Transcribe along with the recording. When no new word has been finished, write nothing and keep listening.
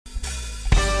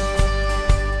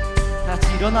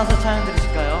일어나서 찬양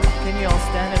들으실까요? Can you all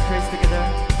stand and praise together?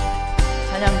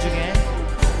 찬양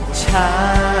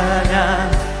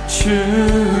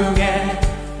중에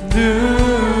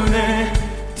눈을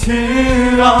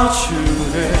들어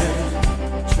주를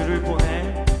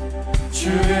보내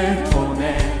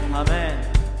아멘.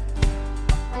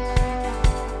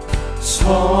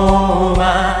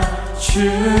 소망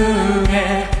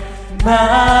중에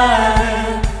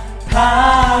마음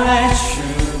다해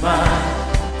주만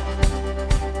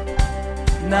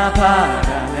나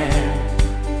바라네.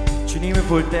 주님을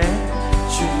볼 때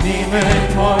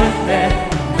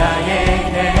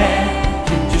나에게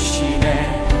힘 주시네.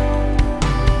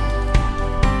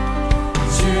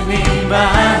 주님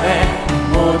안에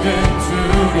모든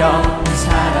두려움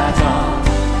사라져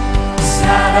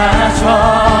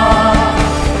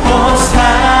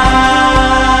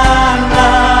호산나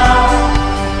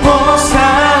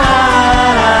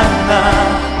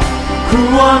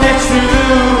구원의 주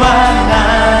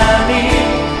하나님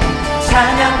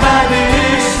찬양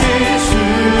받으실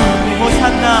주님.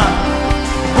 호산나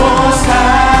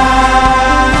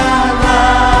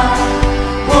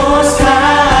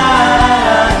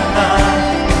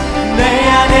내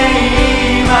안에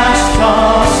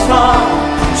임하셔서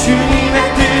주님의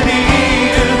뜻을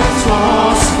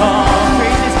이루소서.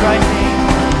 Praise is rising.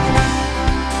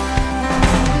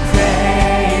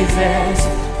 Praises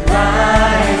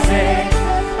rising.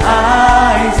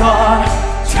 Eyes are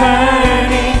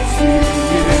turning to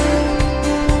you.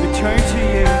 Return to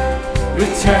you.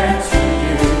 Return to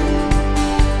you.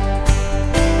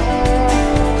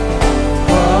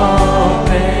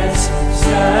 Hope is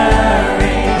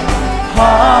stirring.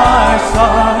 Hearts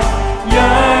are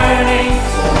yearning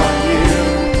for you.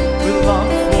 We long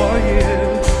for you.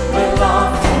 We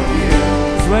long for you.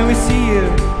 'Cause when we see you,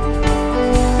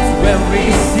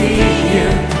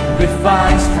 we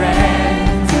find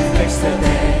strength to face the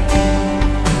day.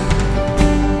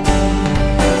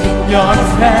 In your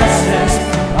presence,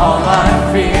 all my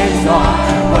fears are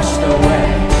washed away.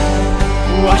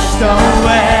 Washed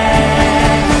away.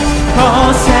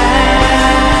 Hosanna,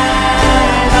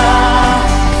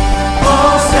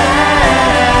 Hosanna.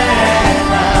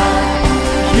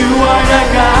 You are the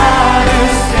God who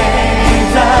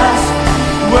saves us,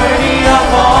 worthy of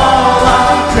all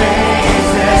our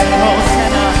praises.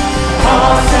 Hosanna,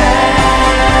 Hosanna,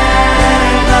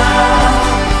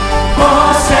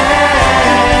 Hosanna.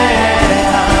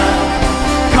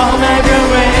 Come and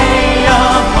reign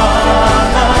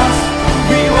among us.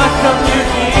 We welcome you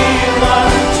here,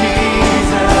 Lord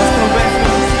Jesus. So when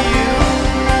we see you,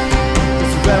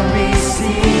 it's when we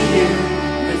see you,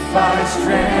 we find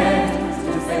strength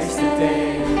to face the day.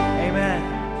 Amen.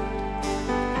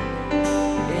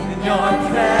 In your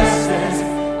presence,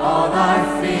 all our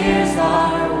fears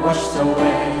are washed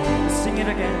away. Let's sing it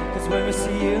again. 'Cause when we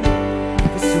see you,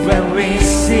 'cause when we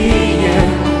see you,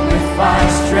 we find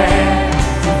strength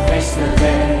to face the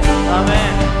day.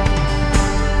 Amen.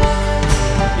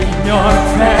 In your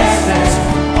presence,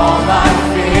 all our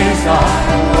fears are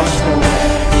washed away.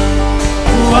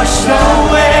 Washed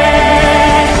away.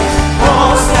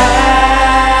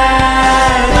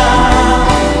 Hosanna,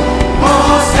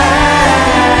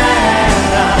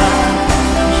 Hosanna.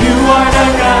 You are the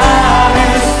God who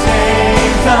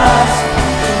saves us,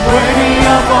 worthy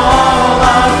of all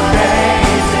our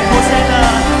praises. Hosanna,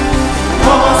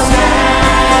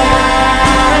 Hosanna,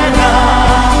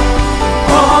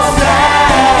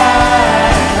 Hosanna.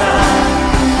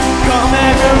 Come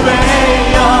and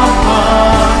reign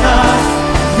among us.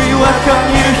 We welcome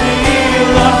you here,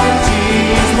 Lord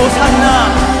Jesus. Hosanna,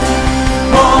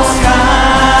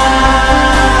 Hosanna,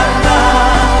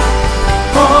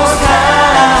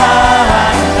 Hosanna.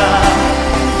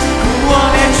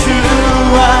 구원의 주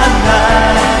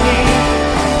하나님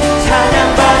찬양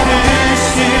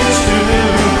받으실 주님.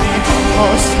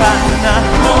 호산나,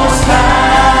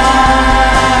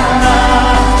 호산나,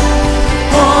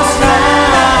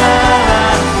 호산나.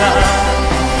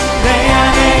 내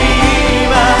안에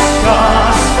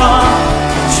임하셔서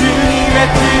주님의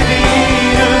뜻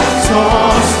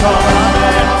이루소서.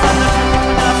 호산나 주님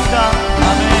찬양합시다.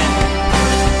 아멘.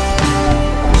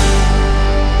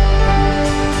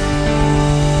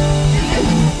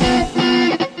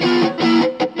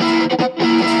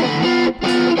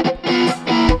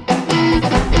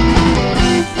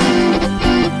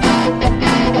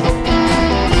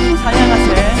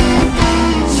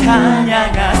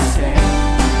 찬양하세,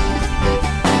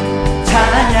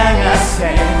 찬양하세.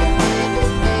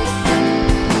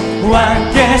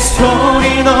 함께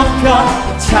소리 높여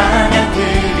찬양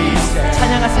드리세.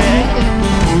 찬양하세,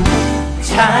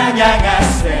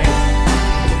 찬양하세,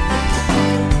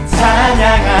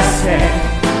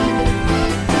 찬양하세.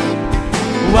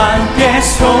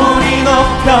 소리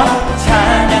높여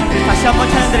찬양들 다시 한번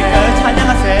찬양드릴까요?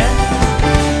 찬양하세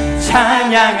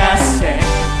찬양하세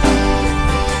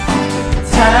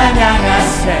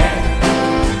찬양하세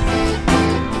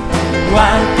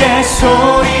함께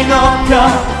소리 높여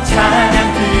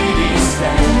찬양 드리세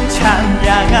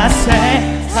찬양하세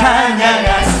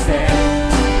찬양하세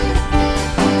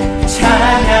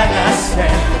찬양하세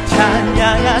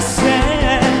찬양하세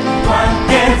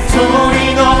함께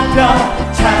소리 높여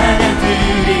찬양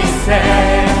드리세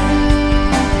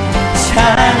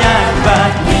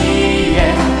찬양받기에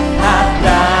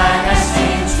합당하신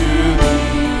주님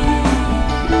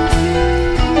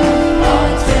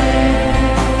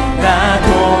언제나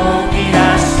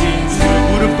동일하신 주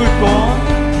무릎 꿇고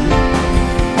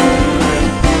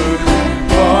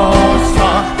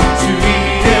주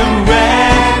이름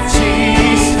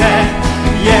외치세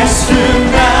예수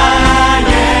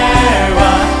나의 왕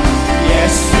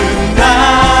예수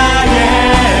나의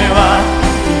왕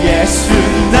예수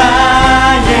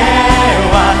나의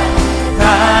왕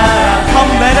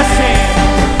Come let us sing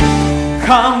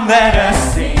Come let us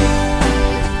sing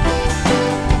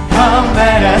Come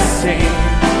let us sing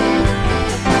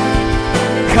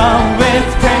Come with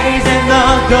praise and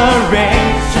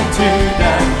adoration to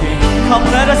the King Come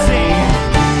let us sing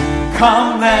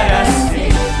Come let us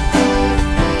sing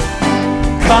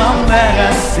Come let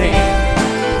us sing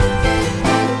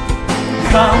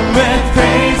Come with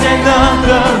praise and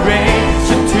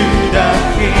adoration to the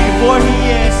King For he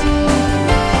is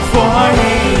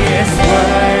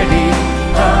worthy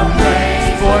of praise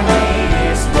For he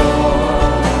is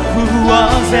Lord Who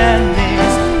was and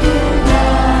is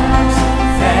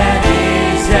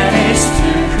and is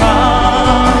to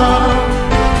come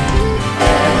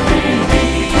Every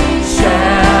knee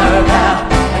shall bow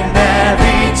and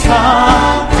every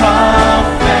tongue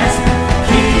confess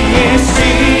He is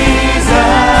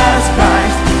Jesus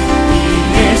Christ He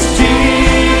is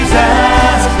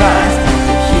Jesus Christ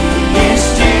He is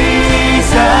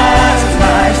Jesus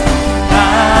Christ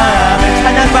아멘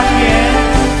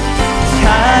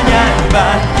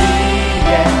찬양받기에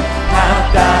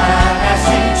합당하신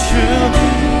주님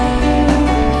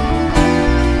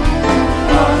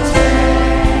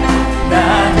언제나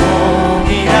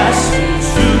동일하신 주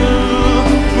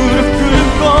무릎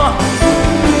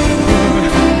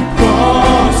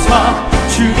꿇고서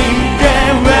주님께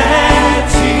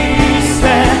외치세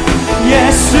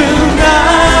예수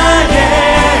나의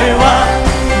왕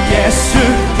예수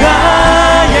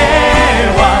나의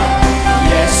왕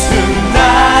예수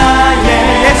나의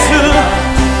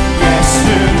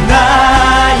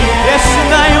예수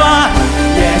나의 왕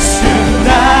예수 나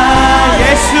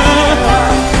예수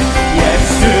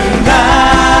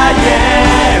나의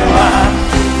왕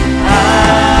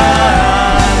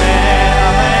아멘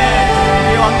아멘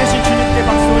우리 왕 되신 주님께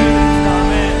박수 올려드립니다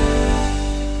아멘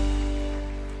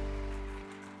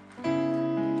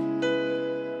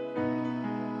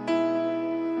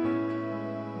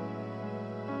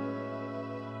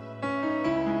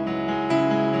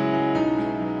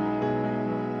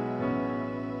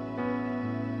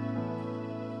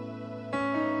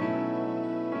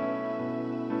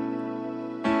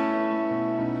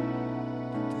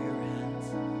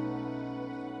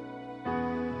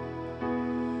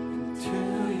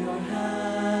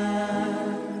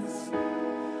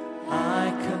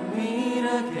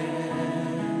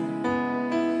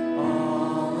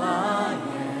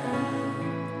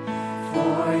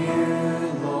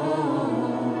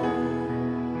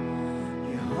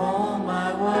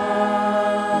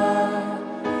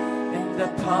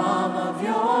palm of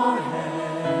your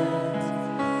hand,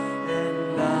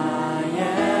 and I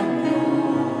am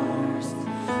yours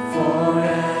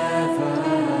forever.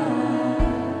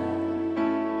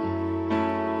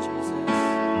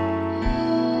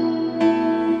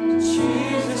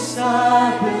 Jesus,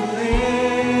 I believe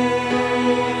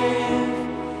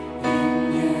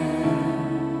in you.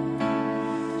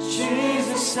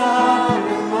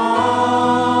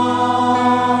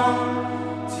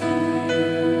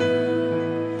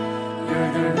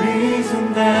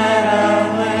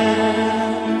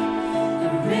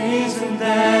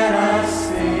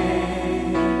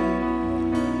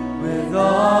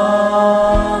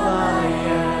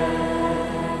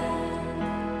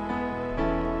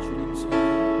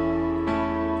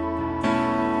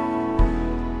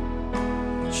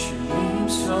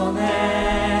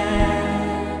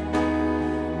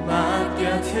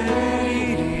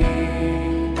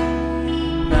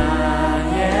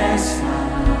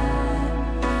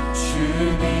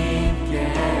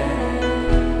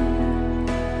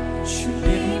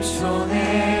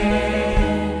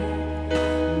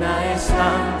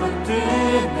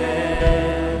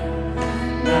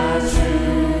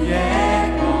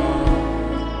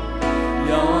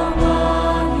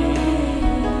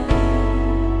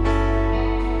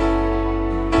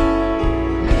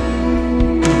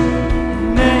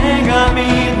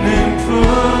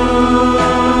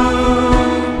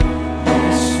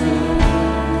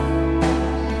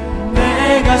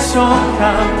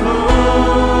 속한 분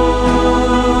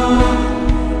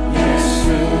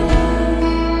예수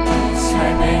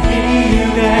삶의 이유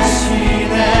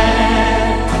되시네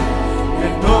내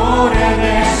노래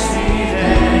되시네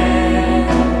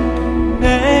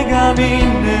내가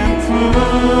믿는 분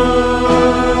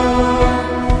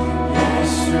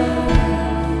예수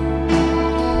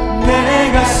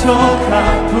내가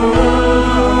속한 분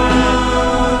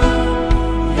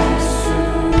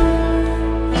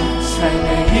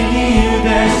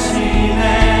대신에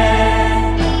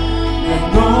내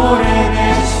노래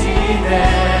대신에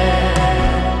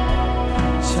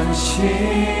전심으로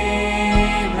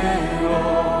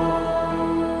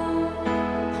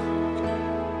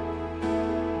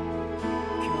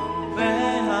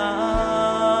경배하리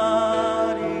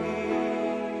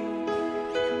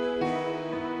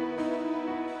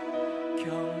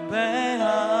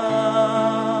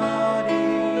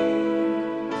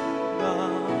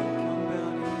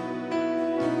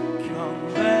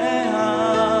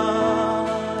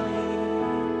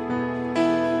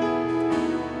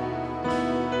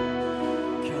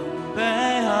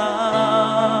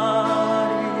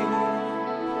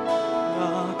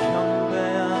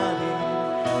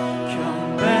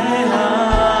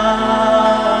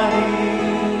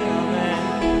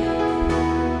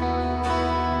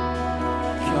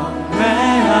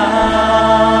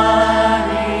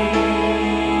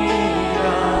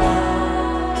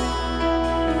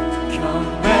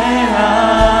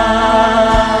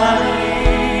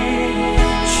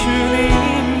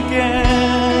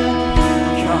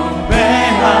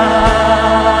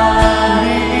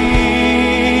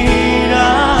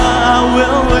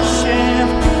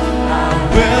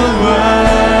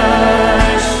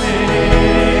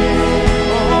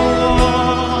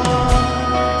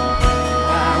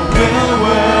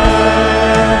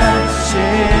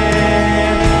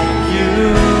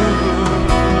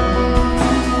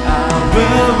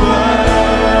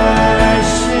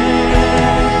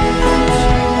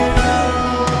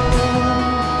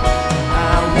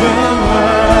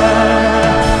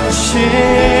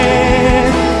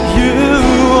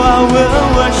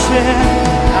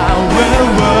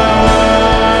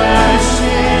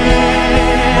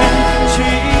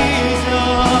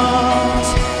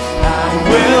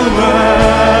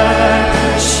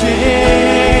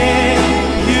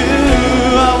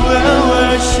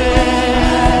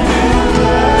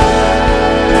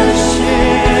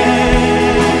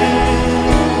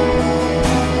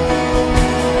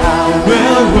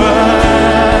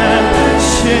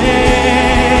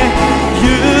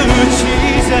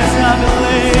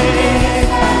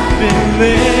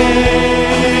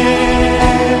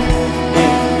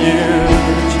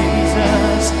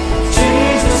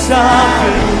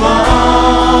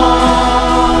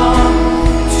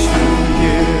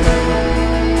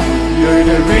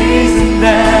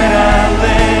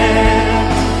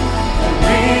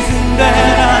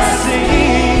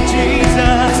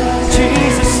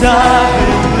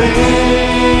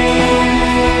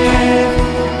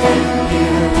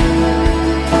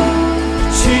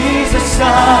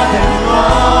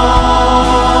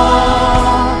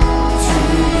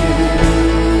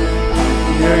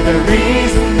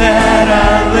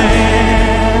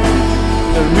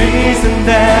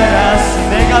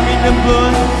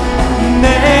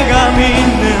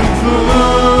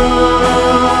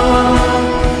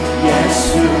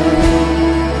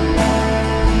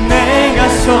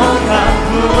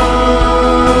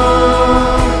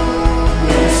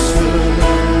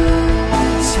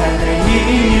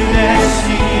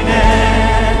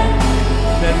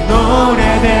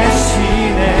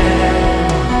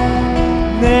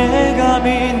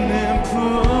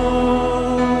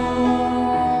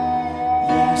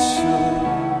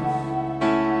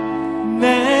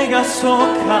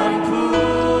속한 분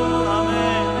아멘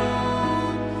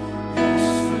예수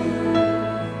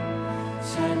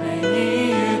삶의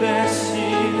이유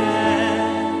대신에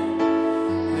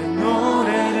내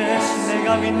노래 대신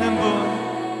내가 믿는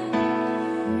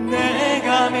분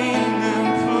내가 믿는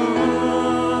분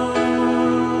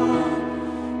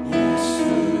예수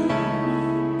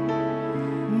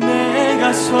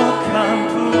내가 속한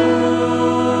분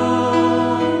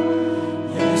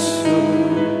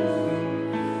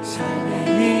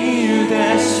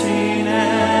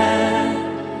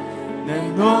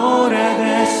노래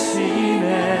대신에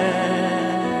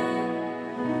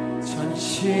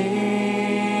전심으로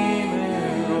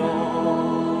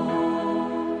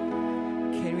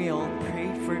Can we all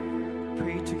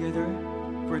pray together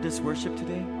for this worship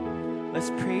today? Let's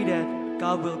pray that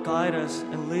God will guide us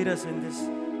and lead us in this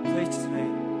place today.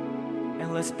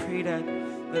 And let's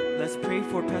pray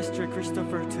for Pastor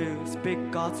Christopher to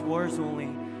speak God's words only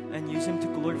and use him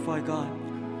to glorify God.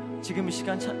 지금 이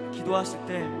시간 기도하실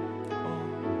때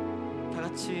다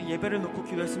같이 예배를 놓고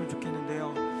기도했으면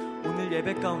좋겠는데요. 오늘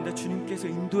예배 가운데 주님께서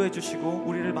인도해 주시고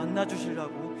우리를 만나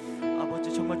주시려고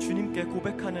아버지 정말 주님께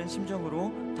고백하는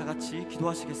심정으로 다 같이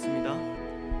기도하시겠습니다.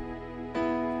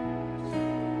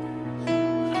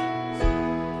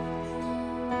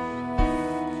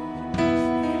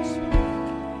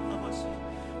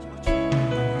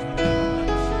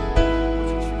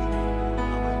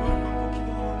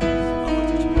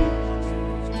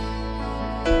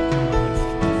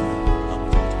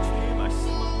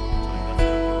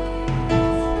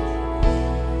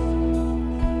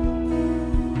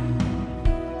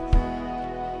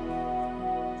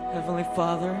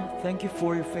 Father, thank you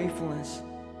for your faithfulness.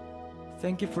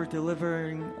 Thank you for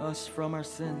delivering us from our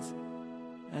sins.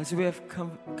 As we have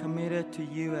committed to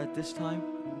you at this time,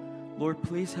 Lord,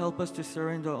 please help us to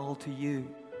surrender all to you.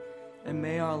 And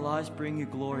may our lives bring you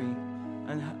glory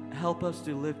and help us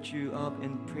to lift you up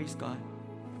and praise God.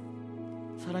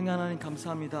 사랑의 하나님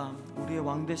감사합니다. 우리의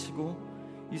왕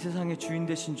되시고 이 세상의 주인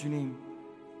되신 주님,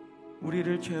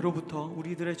 우리들의 죄로부터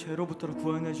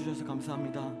구원해 주셔서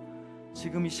감사합니다.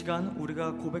 지금 이 시간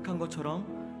우리가 고백한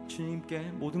것처럼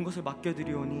주님께 모든 것을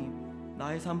맡겨드리오니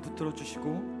나의 삶 붙들어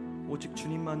주시고 오직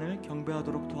주님만을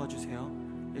경배하도록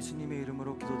도와주세요. 예수님의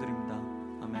이름으로 기도드립니다.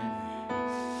 아멘.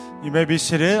 You may be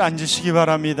seated. 앉으시기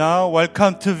바랍니다.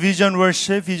 Welcome to Vision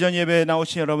Worship. 비전 예배에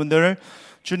나오신 여러분들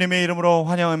주님의 이름으로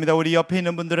환영합니다. 우리 옆에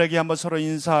있는 분들에게 한번 서로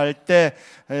인사할 때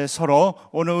서로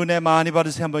오늘 은혜 많이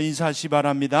받으세요. 한번 인사하시기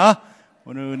바랍니다.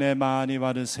 오늘 은혜 많이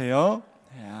받으세요.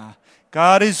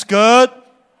 God is good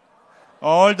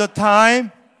all the time.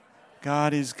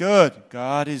 God is good.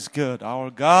 God is good. Our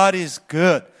God is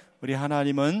good. 우리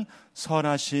하나님은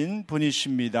선하신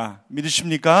분이십니다.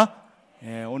 믿으십니까?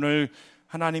 예, 오늘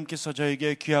하나님께서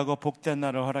저에게 귀하고 복된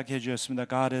날을 허락해 주셨습니다.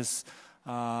 God has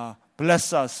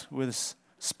blessed us with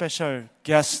special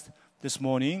guest this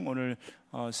morning. 오늘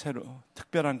새로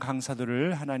특별한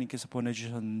강사들을 하나님께서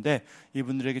보내주셨는데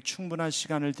이분들에게 충분한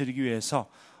시간을 드리기 위해서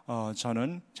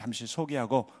저는 잠시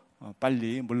소개하고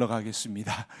빨리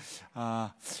물러가겠습니다.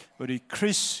 우리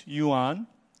크리스 유한,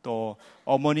 또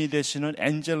어머니 되시는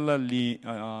엔젤라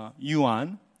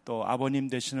유한, 또 아버님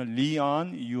되시는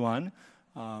리언 유한,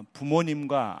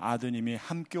 부모님과 아드님이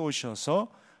함께 오셔서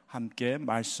함께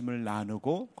말씀을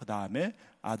나누고 그 다음에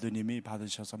아드님이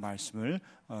받으셔서 말씀을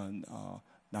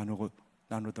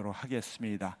나누도록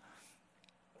하겠습니다.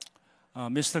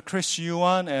 Mr. Chris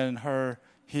Yuan and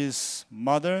his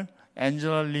mother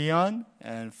Angela Leon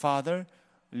and father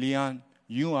Leon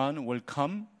Yuan will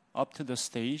come up to the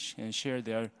stage and share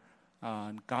their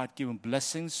God-given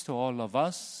blessings to all of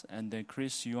us, and then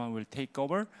Chris Yuan will take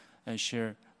over and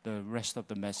share the rest of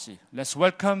the message. Let's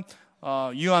welcome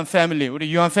Yuan family.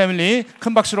 우리 Yuan family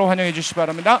큰 박수로 환영해 주시기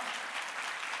바랍니다.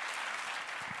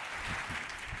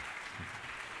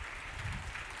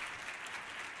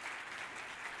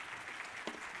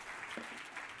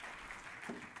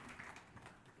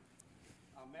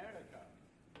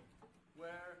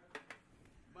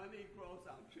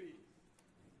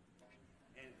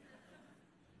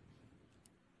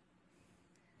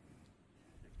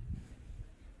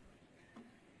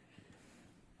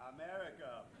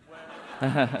 America,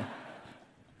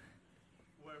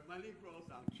 where money grows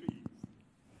on trees.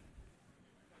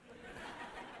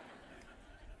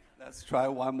 Let's try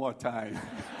one more time.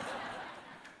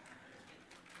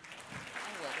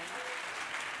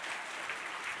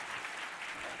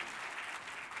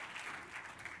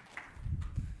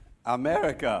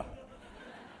 America,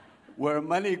 where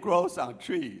money grows on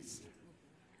trees,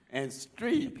 and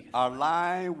streets are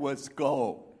lined with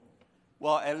gold.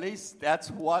 Well, at least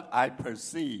that's what I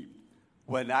perceived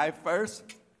when I first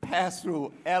passed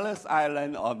through Ellis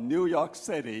Island of New York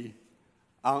City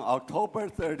on October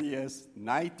 30th,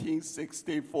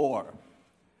 1964.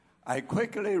 I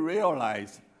quickly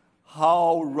realized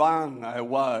how wrong I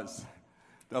was.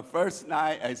 The first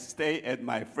night I stayed at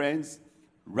my friend's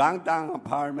rundown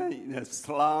apartment in the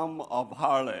slum of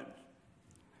Harlem.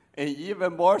 And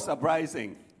even more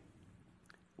surprising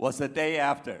was the day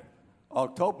after.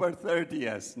 October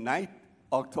 30th,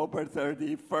 October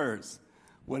 31st,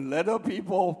 when little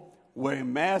people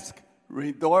wearing masks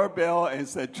ring doorbell and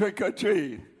said trick or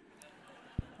treat.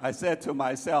 I said to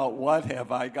myself, what have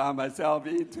I got myself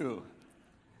into?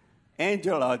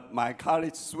 Angela, my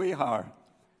college sweetheart,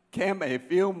 came a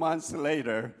few months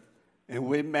later, and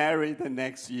we married the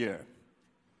next year.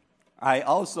 I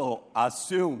also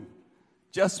assumed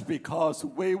just because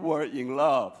we were in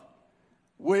love,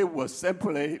 we would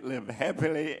simply live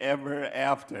happily ever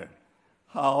after.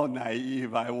 How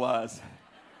naive I was.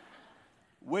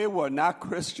 We were not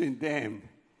Christian then.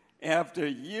 After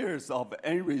years of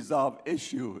unresolved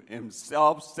issue and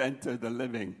self-centered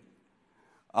living,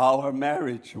 our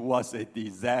marriage was a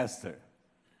disaster.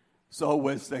 So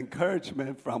with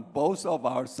encouragement from both of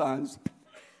our sons,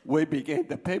 we began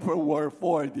the paperwork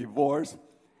for a divorce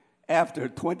after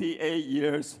 28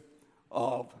 years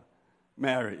of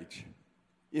marriage.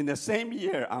 In the same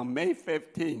year, on May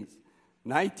 15th,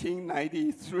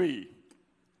 1993,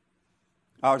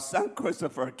 our son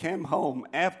Christopher came home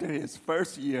after his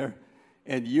first year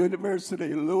at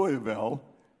University of Louisville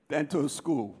Dental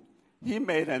School. He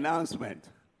made an announcement,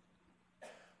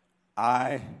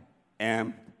 "I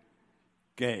am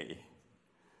gay."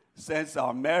 Since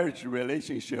our marriage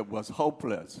relationship was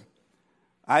hopeless,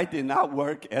 I did not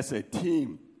work as a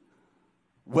team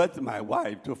with my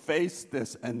wife to face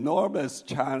this enormous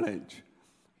challenge.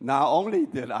 Not only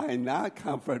did I not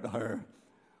comfort her,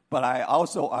 but I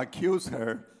also accused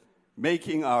her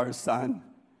making our son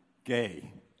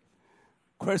gay.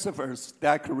 Christopher's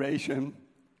declaration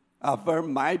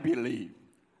affirmed my belief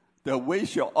that we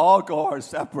should all go our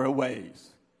separate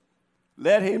ways.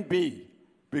 Let him be,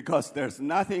 because there's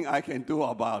nothing I can do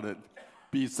about it.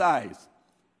 Besides,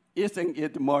 isn't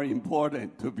it more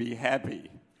important to be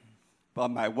happy? But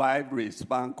my wife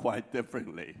responded quite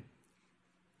differently.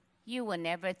 You will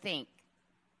never think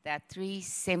that 3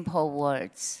 simple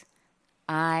words,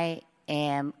 "I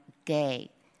am gay,"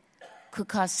 could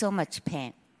cause so much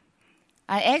pain.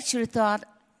 I actually thought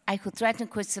I could threaten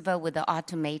Christopher with the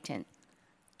ultimatum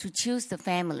to choose the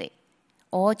family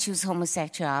or choose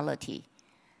homosexuality.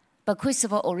 But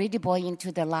Christopher already bought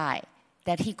into the lie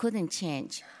that he couldn't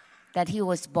change, that he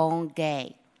was born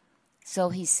gay. So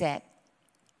he said,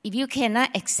 "If you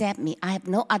cannot accept me, I have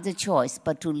no other choice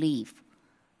but to leave."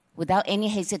 Without any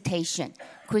hesitation,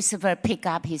 Christopher picked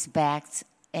up his bags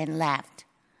and left.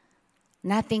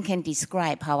 Nothing can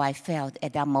describe how I felt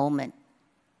at that moment.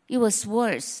 It was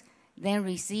worse than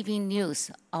receiving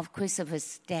news of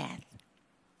Christopher's death.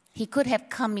 He could have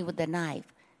come me with a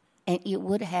knife, and it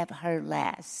would have hurt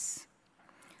less.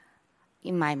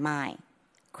 In my mind,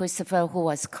 Christopher, who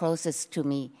was closest to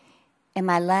me, and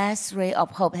my last ray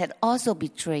of hope, had also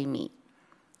betrayed me.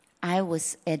 I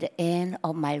was at the end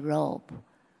of my rope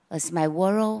as my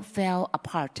world fell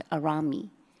apart around me.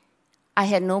 I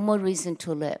had no more reason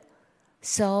to live,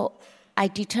 so I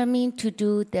determined to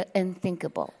do the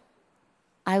unthinkable.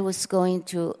 I was going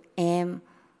to end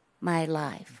my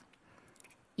life.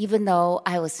 Even though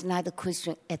I was not a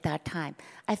Christian at that time,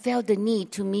 I felt the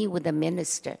need to meet with a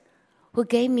minister who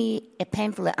gave me a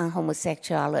pamphlet on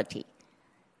homosexuality.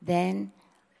 Then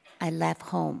I left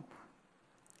home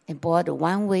and bought a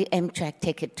one-way Amtrak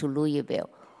ticket to Louisville,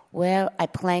 where I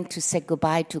planned to say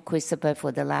goodbye to Christopher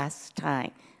for the last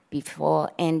time before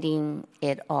ending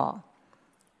it all.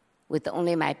 With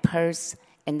only my purse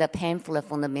and the pamphlet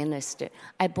from the minister,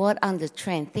 I bought on the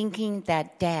train thinking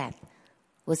that death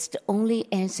was the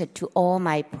only answer to all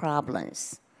my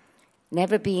problems.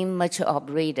 Never being much of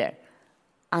a reader,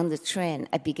 on the train,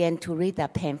 I began to read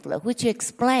that pamphlet, which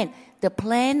explained the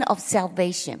plan of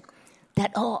salvation,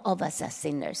 that all of us are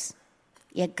sinners.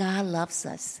 Yet God loves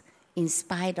us in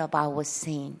spite of our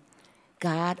sin.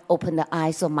 God opened the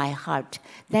eyes of my heart.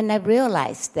 Then I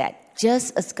realized that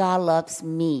just as God loves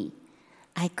me,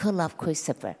 I could love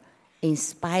Christopher in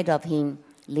spite of him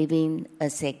living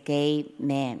as a gay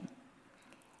man.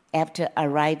 After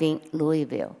arriving in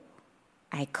Louisville,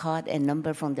 I caught a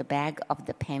number from the back of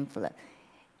the pamphlet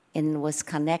and was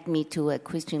connect me to a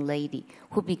Christian lady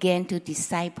who began to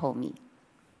disciple me.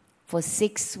 For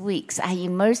 6 weeks, I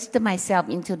immersed myself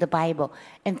into the Bible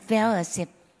and felt as if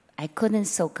I couldn't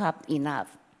soak up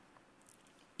enough.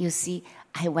 You see,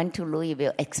 I went to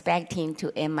Louisville expecting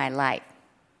to end my life.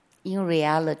 In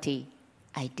reality,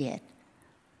 I did.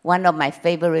 One of my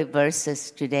favorite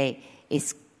verses today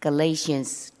is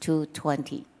Galatians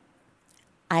 2:20.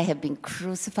 I have been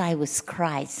crucified with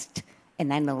Christ,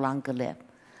 and I no longer live.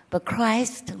 But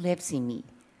Christ lives in me.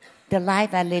 The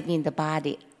life I live in the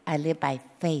body, I live by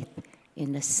faith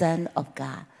in the Son of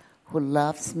God who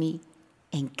loves me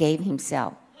and gave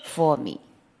himself for me.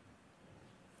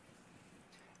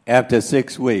 After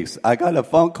 6 weeks, I got a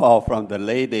phone call from the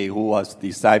lady who was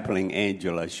discipling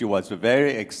Angela. She was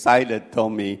very excited,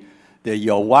 told me that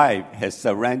your wife has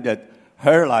surrendered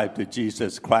her life to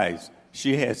Jesus Christ.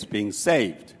 She has been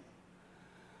saved.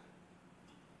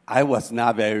 I was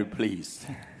not very pleased.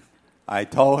 I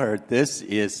told her this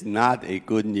is not a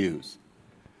good news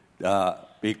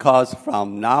because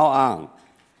from now on,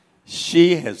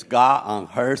 she has God on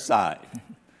her side.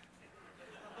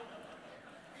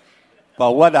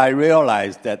 But what I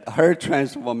realized that her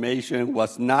transformation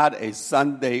was not a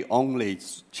Sunday-only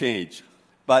change,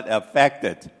 but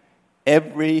affected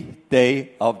every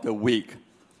day of the week.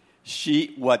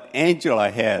 What Angela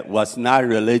had was not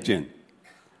religion,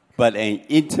 but an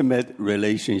intimate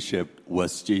relationship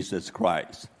with Jesus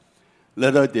Christ.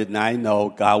 Little did I know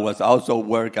God was also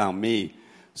working on me.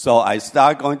 So I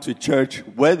started going to church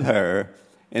with her,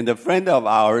 and a friend of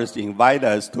ours invited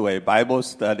us to a Bible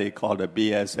study called the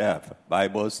BSF,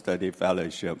 Bible Study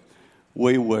Fellowship.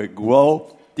 We would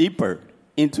grow deeper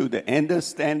into the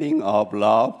understanding of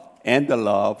love and the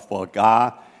love for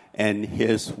God and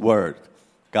His Word.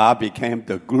 God became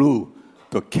the glue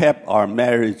to keep our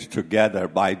marriage together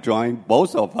by drawing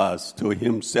both of us to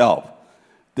Himself.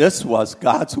 This was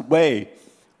God's way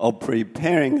of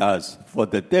preparing us for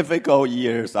the difficult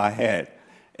years ahead,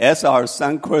 as our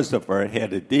son Christopher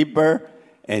headed deeper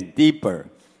and deeper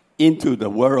into the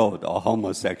world of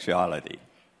homosexuality.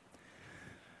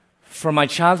 For my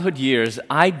childhood years,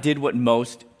 I did what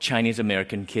most Chinese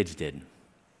American kids did.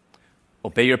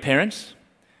 Obey your parents,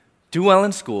 do well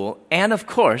in school, and of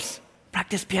course,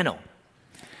 practice piano.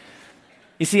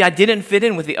 You see, I didn't fit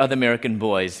in with the other American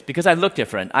boys because I looked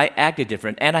different, I acted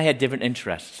different, and I had different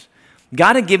interests.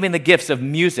 God had given me the gifts of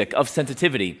music, of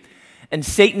sensitivity. And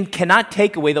Satan cannot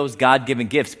take away those God-given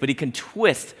gifts, but he can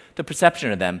twist the perception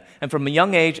of them. And from a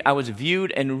young age, I was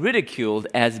viewed and ridiculed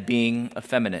as being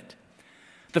effeminate.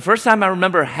 The first time I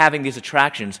remember having these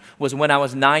attractions was when I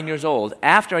was 9 years old,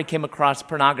 after I came across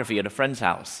pornography at a friend's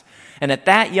house. And at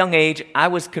that young age, I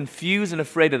was confused and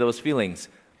afraid of those feelings.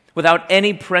 Without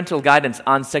any parental guidance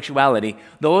on sexuality,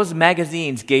 those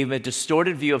magazines gave me a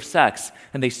distorted view of sex,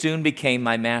 and they soon became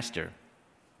my master.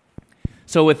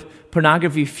 So with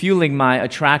pornography fueling my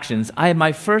attractions, I had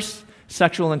my first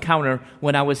sexual encounter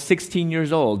when I was 16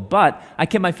 years old, but I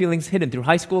kept my feelings hidden through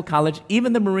high school, college,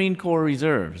 even the Marine Corps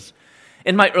reserves.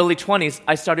 In my early 20s,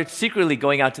 I started secretly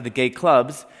going out to the gay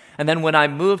clubs, and then when I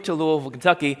moved to Louisville,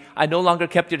 Kentucky, I no longer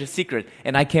kept it a secret,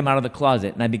 and I came out of the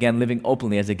closet, and I began living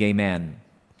openly as a gay man.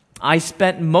 I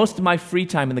spent most of my free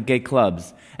time in the gay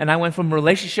clubs, and I went from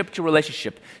relationship to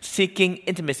relationship, seeking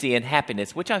intimacy and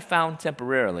happiness, which I found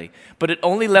temporarily, but it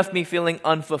only left me feeling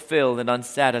unfulfilled and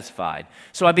unsatisfied.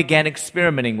 So I began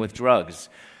experimenting with drugs.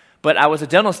 But I was a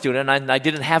dental student, and I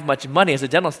didn't have much money as a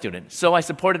dental student, so I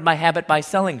supported my habit by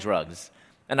selling drugs.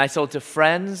 And I sold to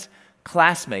friends,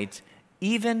 classmates,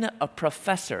 even a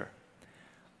professor.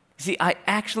 See, I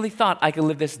actually thought I could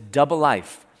live this double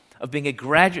life of being a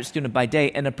graduate student by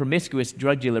day and a promiscuous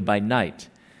drug dealer by night.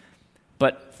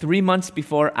 But 3 months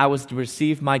before I was to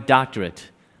receive my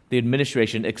doctorate, the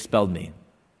administration expelled me.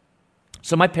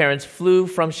 So my parents flew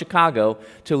from Chicago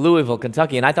to Louisville,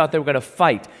 Kentucky, and I thought they were going to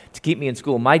fight to keep me in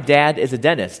school. My dad is a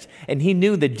dentist, and he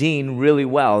knew the dean really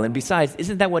well. And besides,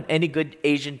 isn't that what any good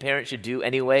Asian parent should do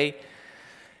anyway?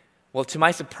 Well, to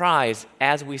my surprise,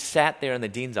 as we sat there in the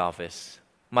dean's office,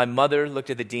 my mother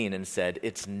looked at the dean and said,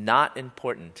 "It's not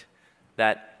important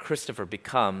that Christopher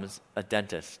becomes a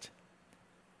dentist.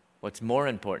 What's more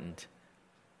important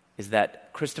is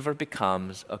that Christopher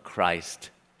becomes a Christ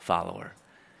follower."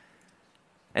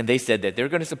 And they said that they're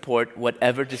going to support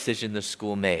whatever decision the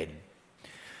school made.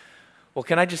 Well,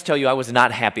 can I just tell you, I was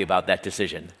not happy about that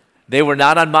decision. They were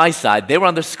not on my side. They were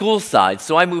on the school's side.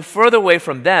 So I moved further away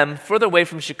from them, further away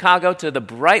from Chicago to the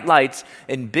bright lights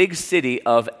in big city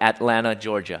of Atlanta,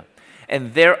 Georgia.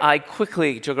 And there I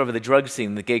quickly took over the drug scene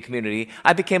in the gay community.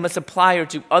 I became a supplier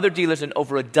to other dealers in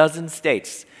over a dozen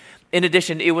states. In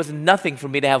addition, it was nothing for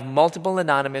me to have multiple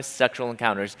anonymous sexual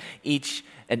encounters each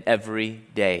and every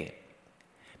day.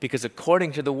 Because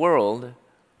according to the world,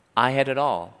 I had it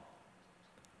all.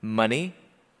 Money,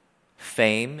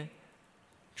 fame,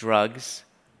 drugs,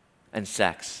 and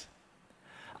sex.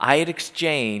 I had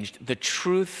exchanged the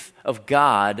truth of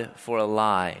God for a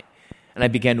lie. And I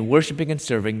began worshiping and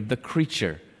serving the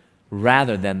creature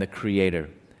rather than the Creator.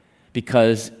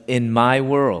 Because in my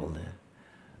world,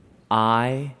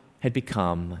 I had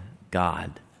become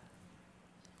God.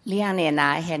 Leonie and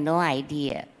I had no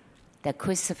idea that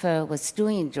Christopher was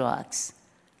doing drugs,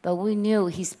 but we knew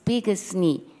his biggest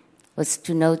need was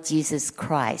to know Jesus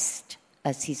Christ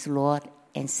as his Lord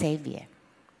and Savior.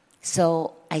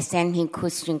 So I sent him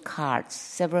Christian cards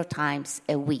several times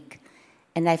a week,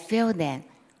 and I filled them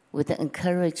with the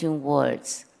encouraging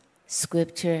words,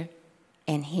 scripture,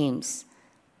 and hymns.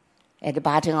 At the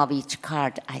bottom of each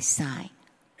card, I signed,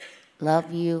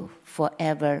 "Love you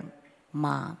forever,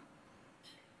 Mom."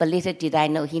 But little did I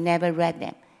know he never read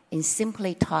them and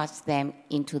simply tossed them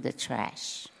into the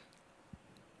trash.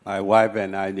 My wife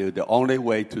and I knew the only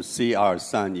way to see our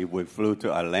son if we flew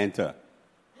to Atlanta,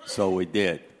 so we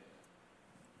did.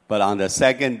 But on the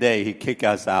second day, he kicked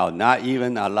us out, not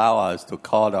even allow us to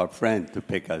call our friend to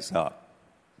pick us up.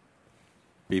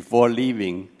 Before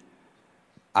leaving,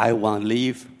 I want to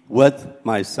leave with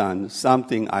my son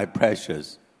something I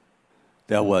precious.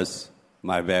 That was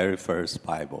my very first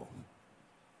Bible.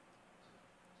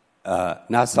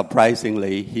 Not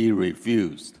surprisingly, he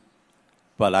refused.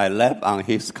 But I left on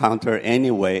his counter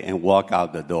anyway and walked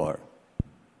out the door.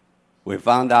 We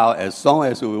found out as soon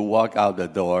as we walked out the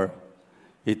door,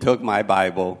 he took my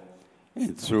Bible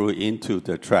and threw it into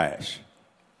the trash.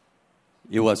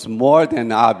 It was more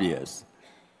than obvious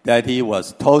that he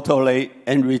was totally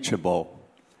unreachable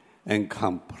and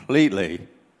completely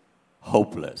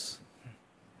hopeless.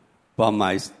 But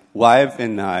my wife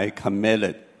and I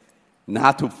committed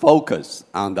not to focus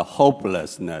on the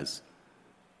hopelessness,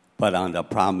 but on the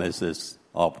promises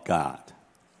of God.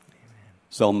 Amen.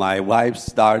 So my wife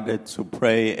started to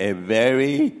pray a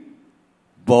very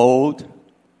bold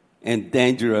and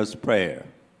dangerous prayer.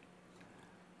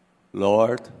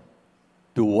 Lord,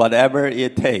 do whatever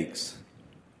it takes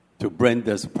to bring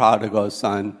this prodigal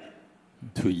son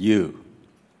to you.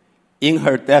 In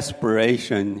her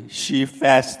desperation, she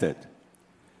fasted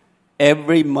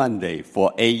every Monday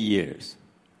for 8 years.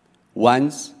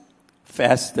 Once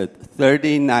fasted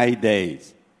 39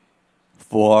 days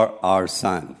for our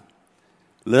son.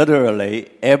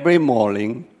 Literally, every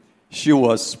morning, she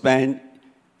was spent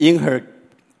in her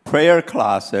prayer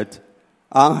closet,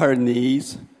 on her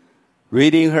knees,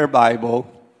 reading her Bible,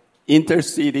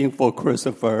 interceding for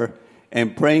Christopher,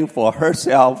 and praying for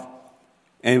herself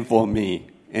and for me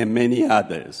and many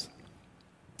others.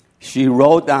 She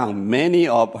wrote down many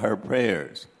of her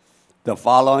prayers. The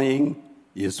following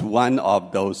is one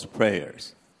of those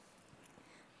prayers.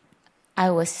 I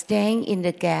will stand in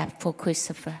the gap for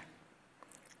Christopher.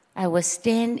 I will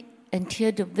stand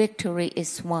until the victory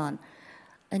is won,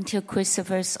 until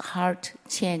Christopher's heart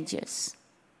changes.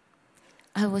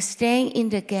 I will stand in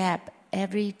the gap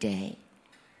every day,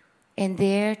 and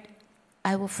there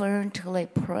I will fervently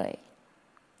pray.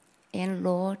 And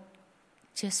Lord,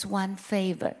 just one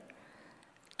favor,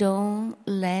 don't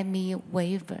let me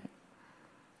waver.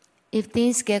 If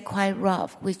things get quite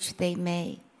rough, which they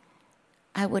may,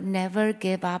 I would never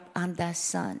give up on that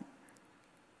son,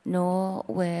 nor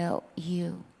will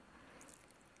you.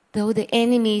 Though the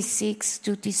enemy seeks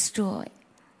to destroy,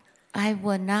 I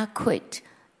will not quit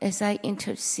as I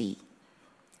intercede,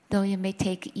 though it may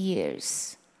take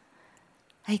years.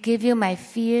 I give you my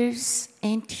fears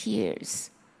and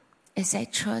tears as I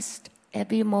trust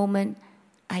every moment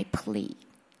I plead.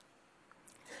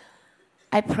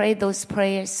 I prayed those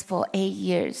prayers for 8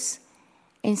 years,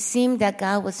 and seemed that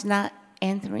God was not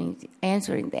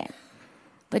answering them.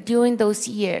 But during those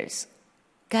years,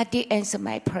 God did answer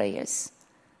my prayers,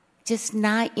 just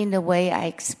not in the way I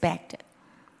expected.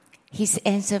 His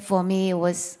answer for me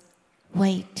was,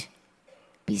 wait,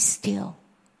 be still,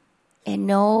 and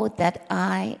know that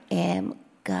I am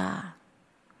God.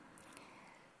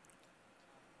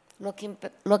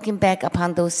 Looking back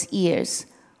upon those years,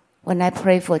 when I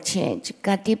prayed for change,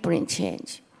 God did bring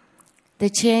change. The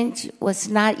change was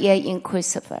not yet in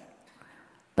Christopher,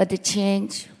 but the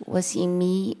change was in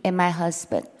me and my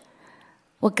husband.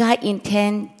 What God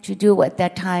intended to do at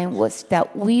that time was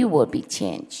that we will be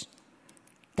changed,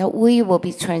 that we will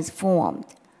be transformed,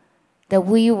 that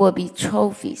we will be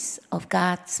trophies of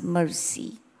God's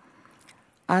mercy.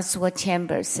 Oswald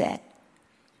Chambers said,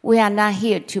 we are not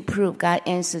here to prove God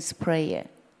answers prayer.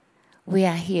 We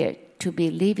are here to be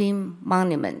living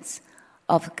monuments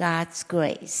of God's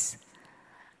grace.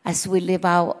 As we live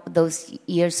out those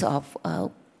years of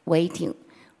waiting,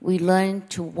 we learn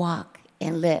to walk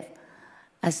and live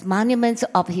as monuments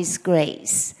of His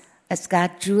grace, as God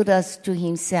drew us to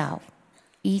Himself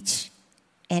each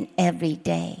and every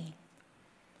day.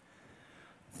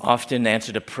 Often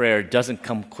answer to prayer doesn't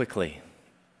come quickly,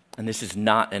 and this is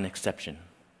not an exception.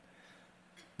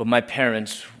 But my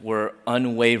parents were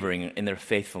unwavering in their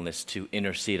faithfulness to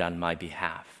intercede on my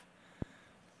behalf.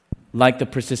 Like the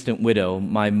persistent widow,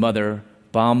 my mother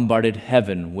bombarded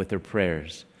heaven with her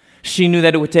prayers. She knew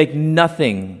that it would take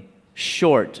nothing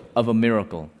short of a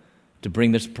miracle to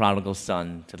bring this prodigal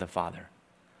son to the Father.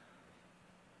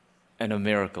 And a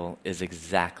miracle is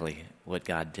exactly what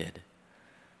God did.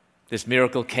 This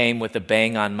miracle came with a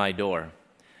bang on my door.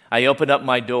 I opened up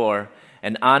my door,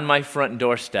 and on my front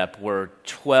doorstep were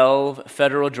 12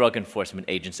 federal drug enforcement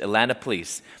agents, Atlanta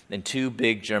police, and 2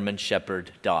 big German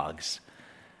Shepherd dogs.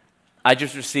 I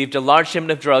just received a large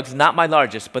shipment of drugs, not my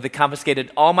largest, but they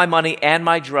confiscated all my money and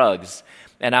my drugs,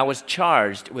 and I was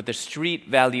charged with the street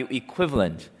value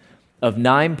equivalent of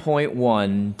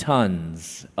 9.1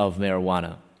 tons of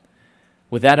marijuana.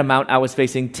 With that amount, I was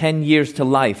facing 10 years to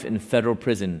life in federal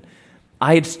prison.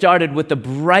 I had started with a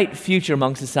bright future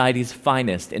among society's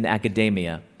finest in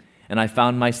academia, and I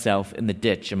found myself in the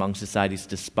ditch among society's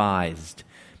despised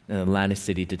in the Atlantic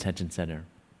City Detention Center.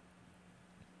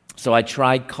 So I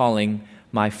tried calling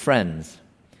my friends.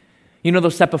 You know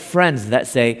those type of friends that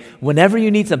say, whenever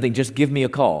you need something, just give me a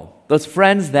call. Those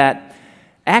friends that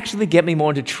actually get me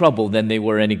more into trouble than they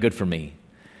were any good for me.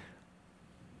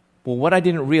 Well, what I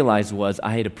didn't realize was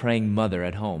I had a praying mother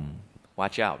at home.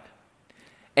 Watch out.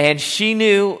 And she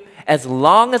knew as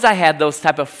long as I had those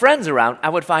type of friends around, I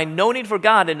would find no need for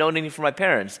God and no need for my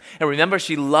parents. And remember,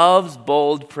 she loves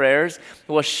bold prayers.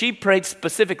 Well, she prayed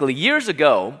specifically years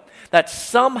ago that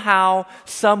somehow,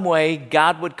 some way,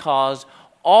 God would cause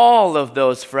all of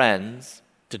those friends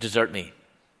to desert me.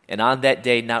 And on that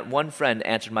day, not one friend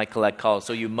answered my collect call.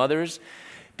 So you mothers,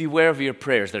 beware of your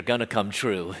prayers. They're going to come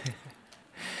true.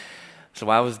 So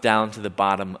I was down to the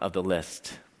bottom of the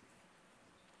list.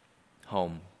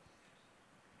 Home.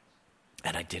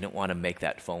 And I didn't want to make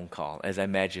that phone call as I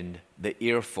imagined the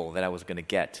earful that I was going to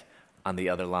get on the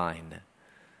other line.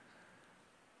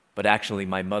 But actually,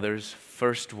 my mother's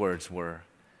first words were,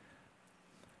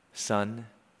 "Son,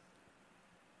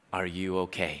 are you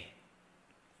okay?"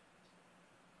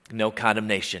 No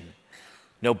condemnation,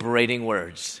 no berating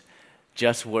words,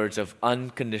 just words of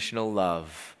unconditional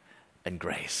love and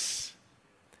grace.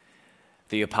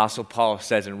 The Apostle Paul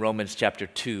says in Romans chapter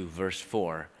 2, verse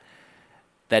 4,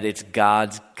 that it's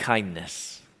God's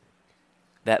kindness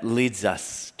that leads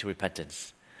us to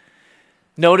repentance.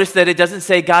 Notice that it doesn't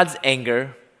say God's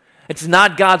anger. It's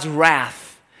not God's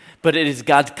wrath, but it is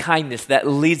God's kindness that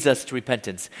leads us to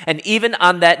repentance. And even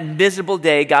on that miserable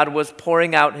day, God was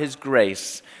pouring out His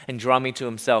grace and drawing me to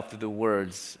Himself through the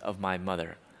words of my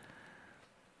mother.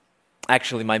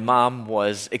 Actually, my mom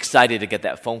was excited to get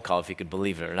that phone call, if you could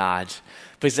believe it or not,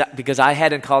 because I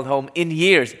hadn't called home in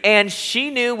years. And she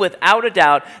knew without a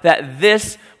doubt that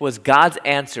this was God's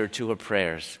answer to her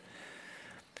prayers.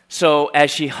 So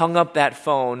as she hung up that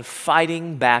phone,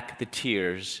 fighting back the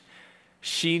tears,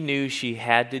 she knew she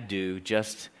had to do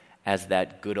just as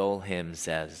that good old hymn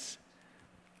says,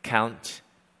 count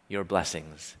your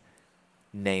blessings,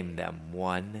 name them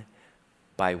one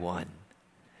by one.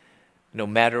 No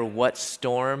matter what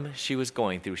storm she was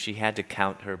going through, she had to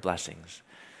count her blessings.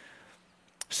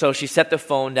 So she set the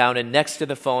phone down, and next to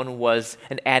the phone was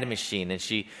an adding machine, and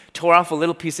she tore off a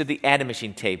little piece of the adding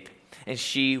machine tape, and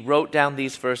she wrote down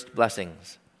these first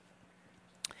blessings.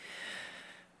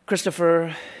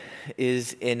 Christopher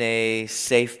is in a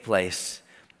safe place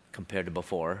compared to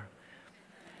before,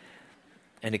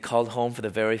 and he called home for the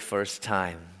very first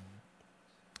time.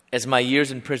 As my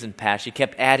years in prison passed, she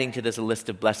kept adding to this list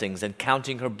of blessings and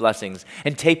counting her blessings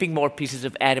and taping more pieces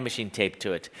of adding machine tape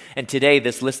to it. And today,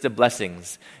 this list of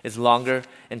blessings is longer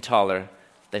and taller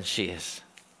than she is.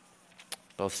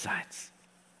 Both sides.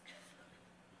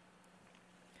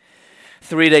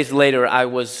 3 days later, I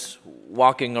was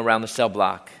walking around the cell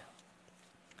block,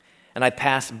 and I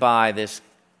passed by this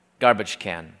garbage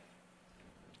can.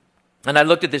 And I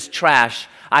looked at this trash.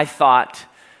 I thought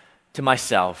to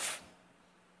myself,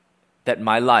 that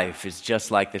my life is just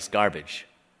like this garbage.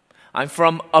 I'm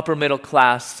from upper middle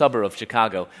class suburb of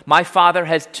Chicago. My father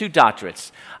has 2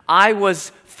 doctorates. I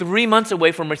was 3 months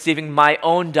away from receiving my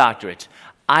own doctorate.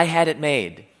 I had it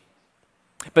made.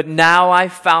 But now I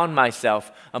found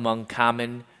myself among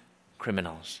common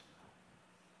criminals.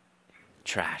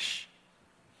 Trash.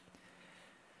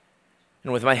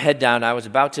 And with my head down, I was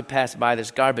about to pass by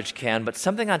this garbage can, but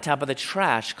something on top of the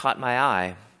trash caught my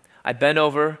eye. I bent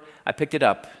over, I picked it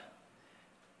up,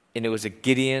 and it was a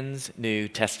Gideon's New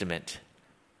Testament.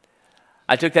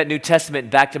 I took that New Testament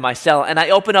back to my cell, and I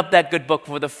opened up that good book.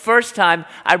 For the first time,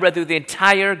 I read through the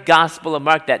entire Gospel of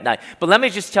Mark that night. But let me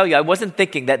just tell you, I wasn't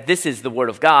thinking that this is the Word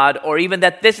of God, or even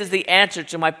that this is the answer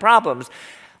to my problems.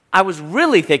 I was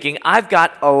really thinking, I've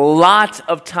got a lot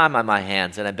of time on my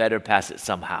hands, and I better pass it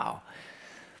somehow.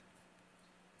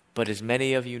 But as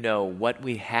many of you know, what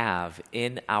we have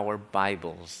in our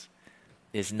Bibles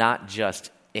is not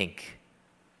just ink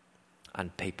on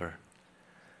paper.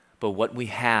 But what we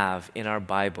have in our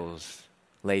Bibles,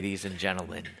 ladies and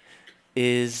gentlemen,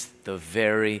 is the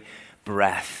very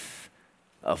breath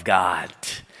of God.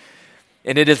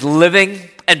 And it is living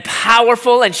and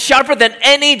powerful and sharper than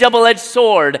any double-edged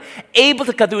sword, able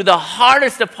to cut through the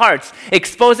hardest of hearts,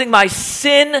 exposing my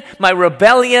sin, my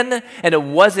rebellion, and it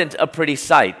wasn't a pretty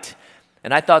sight.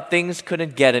 And I thought things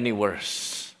couldn't get any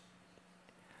worse.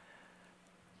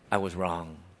 I was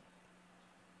wrong.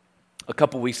 A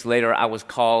couple weeks later, I was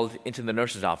called into the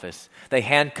nurse's office. They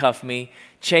handcuffed me,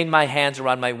 chained my hands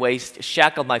around my waist,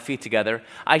 shackled my feet together.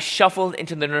 I shuffled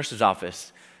into the nurse's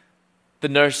office. The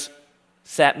nurse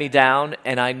sat me down,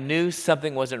 and I knew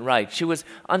something wasn't right. She was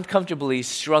uncomfortably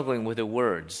struggling with her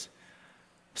words.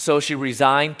 So she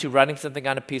resigned to writing something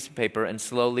on a piece of paper and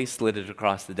slowly slid it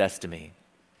across the desk to me.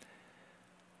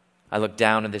 I looked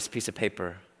down at this piece of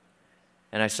paper,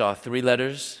 and I saw 3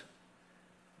 letters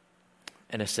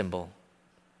and a symbol.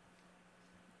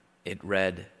 It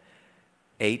read,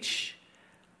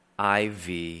 HIV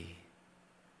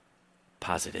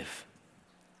positive.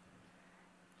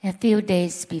 A few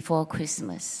days before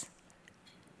Christmas,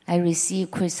 I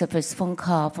received Christopher's phone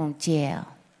call from jail.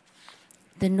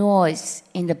 The noise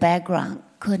in the background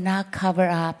could not cover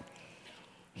up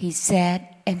his sad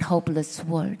and hopeless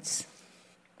words.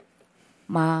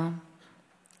 Mom,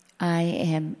 I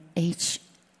am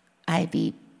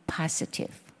HIV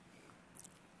positive.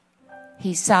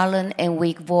 His sullen and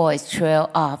weak voice trailed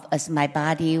off as my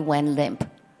body went limp.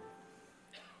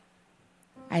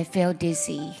 I felt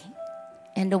dizzy,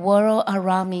 and the world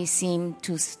around me seemed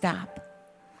to stop.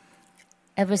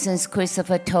 Ever since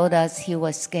Christopher told us he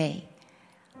was gay,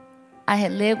 I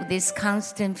had lived with this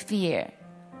constant fear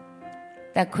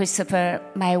that Christopher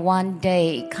might one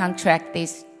day contract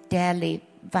this deadly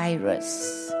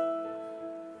virus.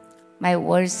 My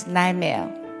worst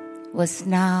nightmare was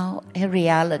now a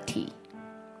reality.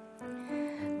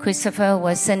 Christopher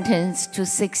was sentenced to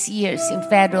 6 years in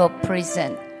federal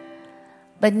prison,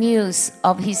 but news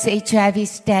of his HIV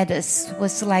status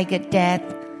was like a death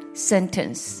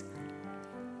sentence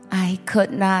I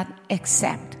could not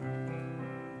accept.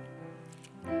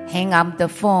 Hang up the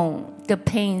phone, the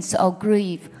pains of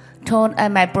grief torn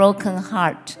at my broken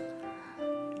heart.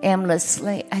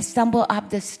 Aimlessly, I stumbled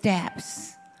up the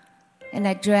steps, and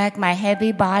I dragged my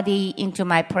heavy body into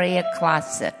my prayer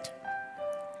closet.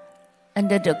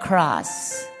 Under the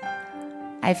cross,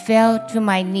 I fell to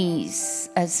my knees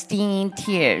as stinging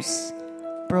tears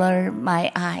blurred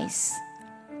my eyes.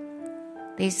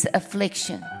 This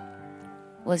affliction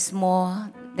was more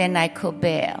than I could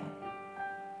bear.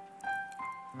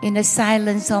 In the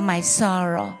silence of my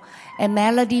sorrow, a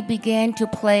melody began to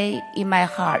play in my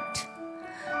heart.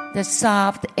 The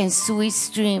soft and sweet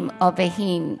stream of a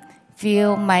hymn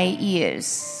filled my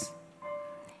ears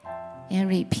and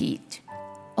repeat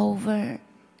over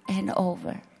and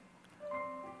over.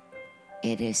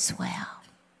 It is well.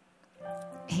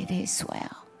 It is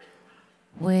well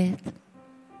with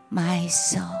my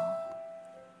soul.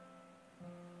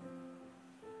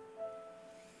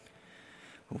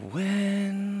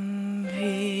 When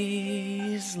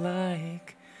peace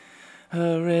like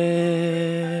a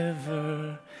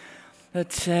river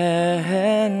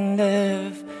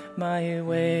attendeth my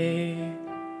way,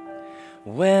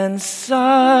 when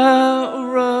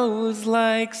sorrows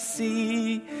like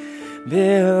sea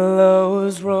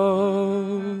billows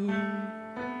roll,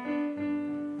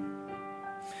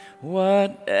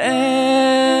 whatever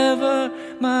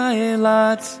my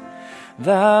lot,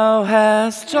 thou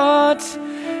hast taught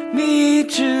me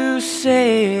to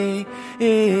say,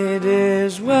 it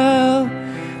is well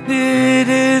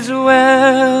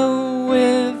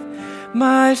with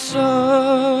my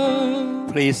soul.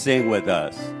 Please sing with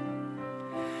us.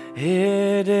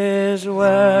 It is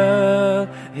well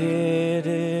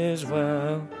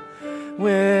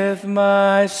with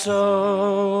my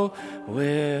soul,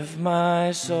 with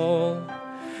my soul.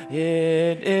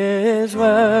 It is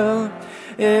well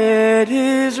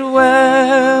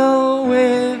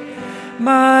with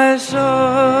my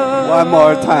soul. One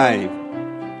more time.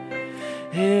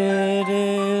 It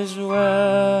is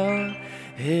well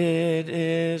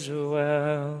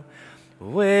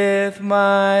with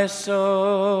my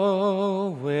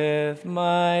soul, with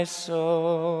my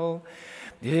soul.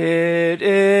 It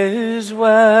is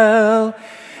well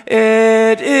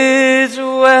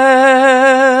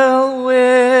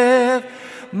with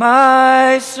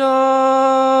my soul.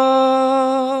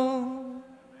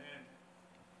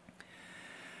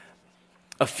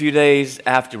 A few days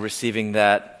after receiving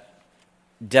that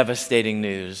devastating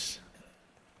news,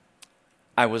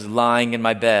 I was lying in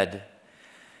my bed,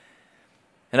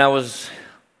 and I was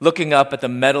looking up at the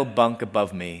metal bunk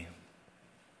above me,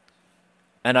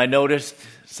 and I noticed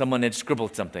someone had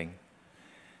scribbled something,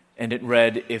 and it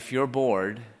read, if you're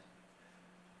bored,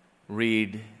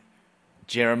 read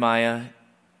Jeremiah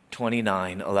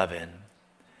 29:11.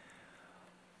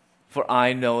 For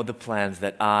I know the plans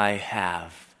that I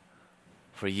have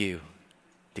for you,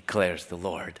 declares the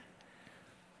Lord.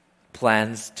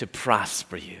 Plans to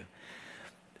prosper you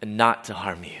and not to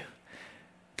harm you.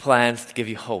 Plans to give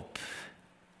you hope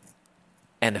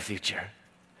and a future.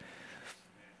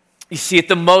 You see, at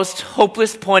the most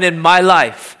hopeless point in my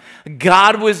life,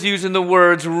 God was using the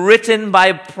words written by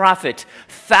a prophet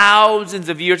thousands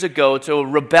of years ago to a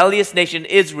rebellious nation,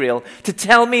 Israel, to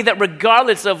tell me that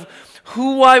regardless of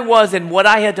who I was and what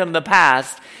I had done in the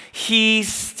past, He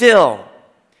still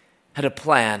had a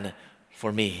plan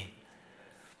for me.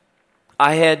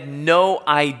 I had no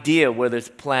idea where this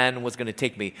plan was going to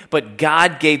take me, but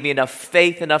God gave me enough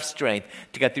faith, enough strength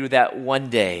to get through that one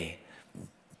day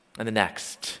and the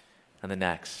next and the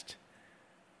next.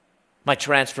 My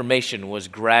transformation was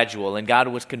gradual, and God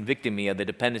was convicting me of the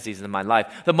dependencies in my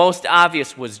life. The most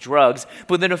obvious was drugs,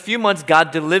 but within a few months, God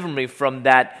delivered me from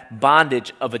that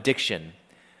bondage of addiction.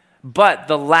 But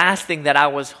the last thing that I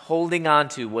was holding on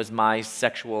to was my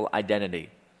sexual identity.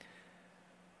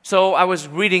 So I was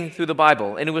reading through the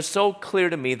Bible, and it was so clear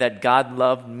to me that God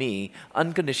loved me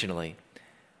unconditionally.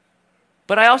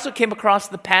 But I also came across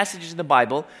the passages in the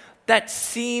Bible that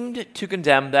seemed to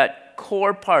condemn that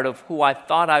core part of who I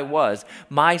thought I was,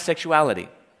 my sexuality.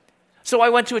 So I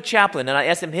went to a chaplain and I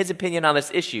asked him his opinion on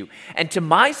this issue. And to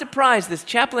my surprise, this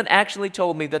chaplain actually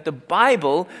told me that the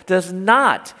Bible does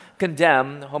not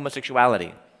condemn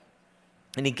homosexuality.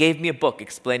 And he gave me a book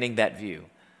explaining that view.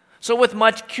 So with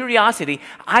much curiosity,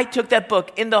 I took that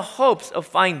book in the hopes of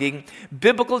finding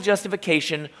biblical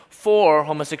justification for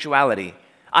homosexuality.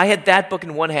 I had that book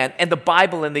in one hand and the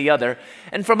Bible in the other.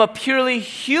 And from a purely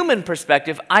human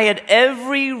perspective, I had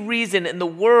every reason in the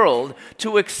world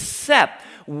to accept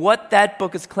what that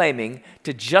book is claiming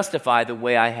to justify the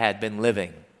way I had been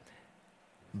living.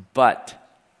 But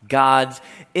God's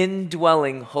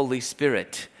indwelling Holy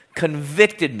Spirit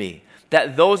convicted me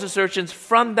that those assertions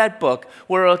from that book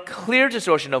were a clear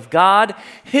distortion of God,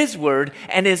 His Word,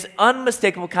 and His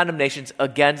unmistakable condemnations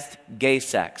against gay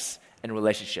sex and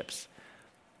relationships.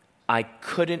 I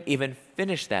couldn't even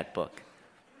finish that book,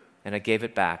 and I gave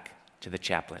it back to the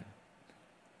chaplain.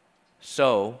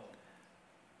 So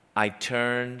I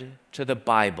turned to the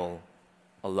Bible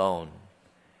alone,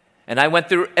 and I went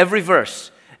through every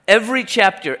verse, every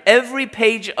chapter, every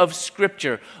page of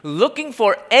Scripture, looking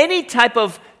for any type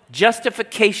of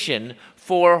justification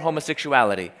for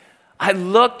homosexuality. I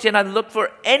looked and I looked for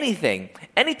anything,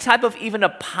 any type of even a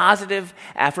positive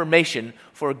affirmation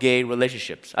for gay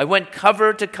relationships. I went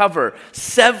cover to cover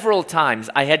several times.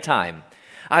 I had time.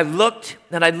 I looked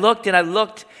and I looked and I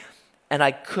looked, and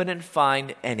I couldn't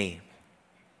find any.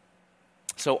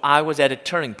 So I was at a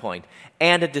turning point,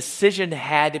 and a decision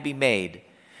had to be made.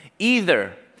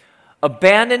 Either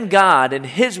abandon God and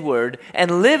His Word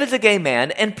and live as a gay man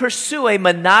and pursue a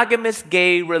monogamous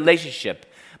gay relationship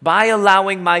by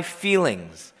allowing my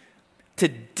feelings to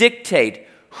dictate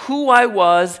who I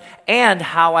was and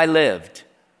how I lived.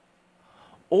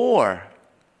 Or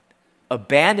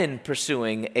abandon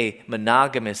pursuing a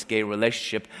monogamous gay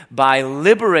relationship by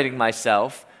liberating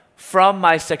myself from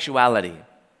my sexuality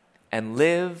and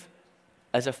live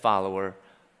as a follower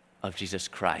of Jesus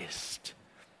Christ.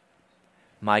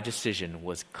 My decision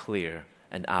was clear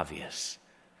and obvious.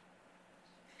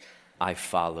 I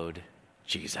followed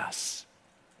Jesus.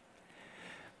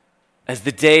 As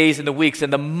the days and the weeks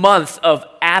and the months of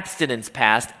abstinence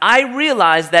passed, I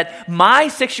realized that my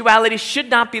sexuality should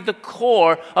not be the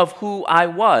core of who I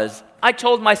was. I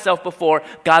told myself before,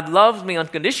 God loves me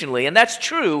unconditionally, and that's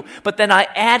true, but then I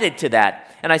added to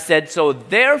that, and I said, so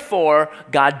therefore,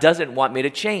 God doesn't want me to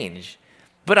change.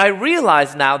 But I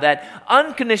realize now that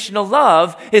unconditional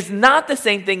love is not the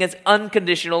same thing as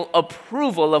unconditional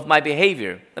approval of my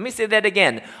behavior. Let me say that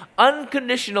again.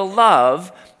 Unconditional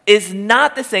love is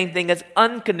not the same thing as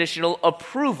unconditional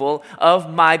approval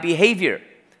of my behavior.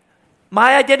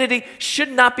 My identity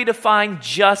should not be defined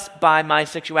just by my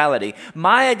sexuality.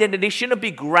 My identity shouldn't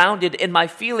be grounded in my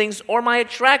feelings or my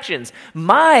attractions.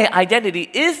 My identity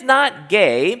is not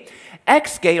gay,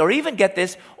 ex-gay, or even, get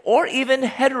this, or even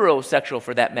heterosexual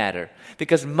for that matter.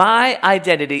 Because my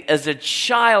identity as a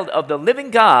child of the living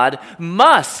God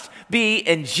must be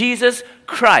in Jesus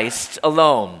Christ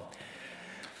alone.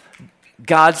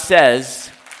 God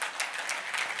says,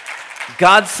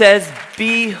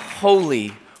 be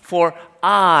holy, for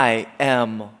I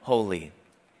am holy.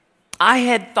 I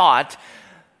had thought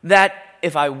that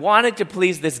if I wanted to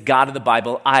please this God of the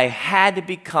Bible, I had to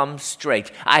become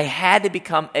straight. I had to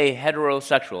become a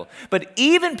heterosexual. But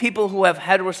even people who have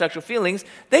heterosexual feelings,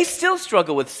 they still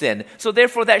struggle with sin. So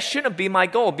therefore, that shouldn't be my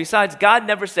goal. Besides, God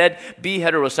never said, be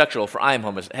heterosexual, for I am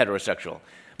heterosexual.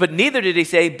 But neither did He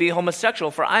say, be homosexual,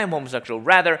 for I am homosexual.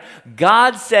 Rather,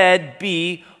 God said,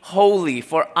 be holy,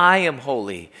 for I am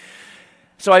holy.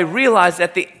 So I realized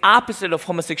that the opposite of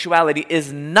homosexuality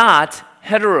is not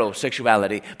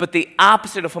heterosexuality, but the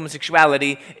opposite of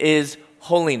homosexuality is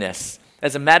holiness.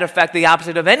 As a matter of fact, the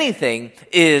opposite of anything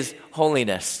is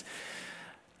holiness.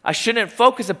 I shouldn't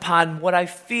focus upon what I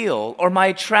feel or my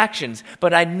attractions,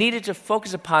 but I needed to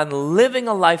focus upon living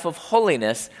a life of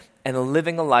holiness and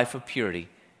living a life of purity.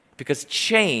 Because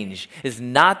change is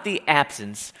not the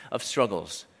absence of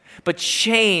struggles, but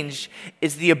change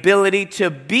is the ability to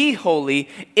be holy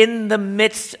in the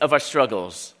midst of our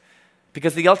struggles.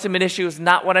 Because the ultimate issue is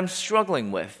not what I'm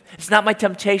struggling with. It's not my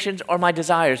temptations or my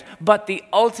desires, but the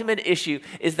ultimate issue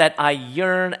is that I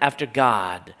yearn after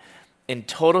God in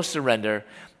total surrender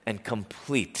and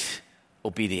complete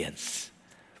obedience.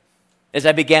 As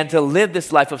I began to live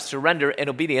this life of surrender and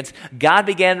obedience, God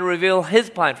began to reveal His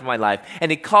plan for my life.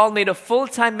 And He called me to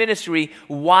full-time ministry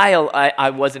while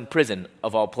I was in prison,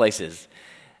 of all places.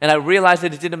 And I realized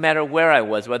that it didn't matter where I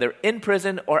was, whether in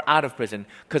prison or out of prison,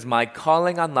 because my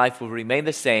calling on life would remain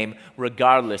the same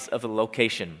regardless of the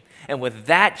location. And with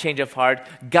that change of heart,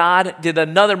 God did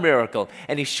another miracle.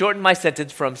 And He shortened my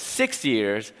sentence from 6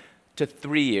 years to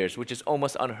 3 years, which is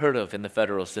almost unheard of in the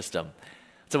federal system.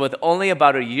 So with only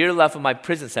about a year left of my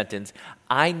prison sentence,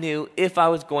 I knew if I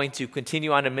was going to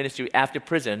continue on in ministry after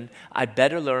prison, I'd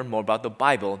better learn more about the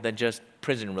Bible than just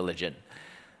prison religion.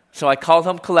 So I called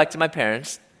home collect to my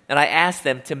parents, and I asked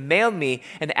them to mail me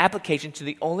an application to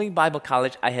the only Bible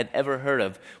college I had ever heard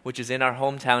of, which is in our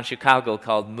hometown, Chicago,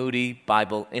 called Moody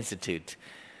Bible Institute.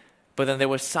 But then there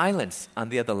was silence on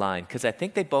the other line, because I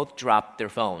think they both dropped their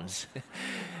phones.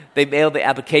 They mailed the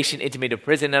application into me to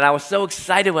prison, and I was so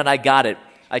excited when I got it.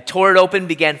 I tore it open,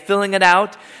 began filling it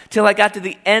out, till I got to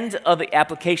the end of the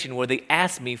application where they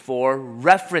asked me for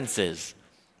references.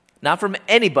 Not from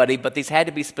anybody, but these had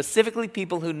to be specifically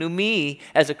people who knew me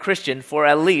as a Christian for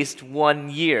at least 1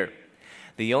 year.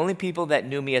 The only people that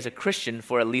knew me as a Christian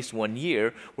for at least 1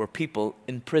 year were people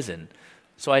in prison.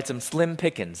 So I had some slim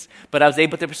pickings, but I was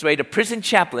able to persuade a prison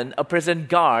chaplain, a prison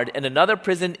guard, and another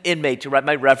prison inmate to write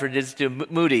my references to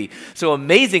Moody. So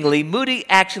amazingly, Moody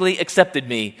actually accepted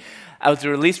me. I was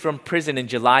released from prison in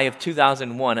July of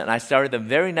 2001, and I started the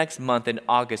very next month in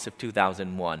August of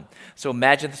 2001. So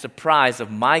imagine the surprise of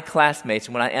my classmates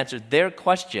when I answered their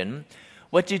question,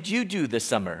 "What did you do this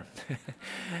summer?"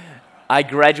 I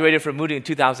graduated from Moody in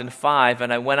 2005,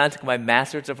 and I went on to my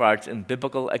Master's of Arts in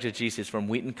Biblical Exegesis from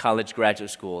Wheaton College Graduate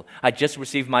School. I just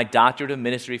received my Doctorate of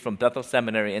Ministry from Bethel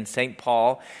Seminary in St.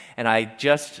 Paul, and I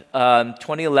just,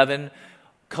 2011,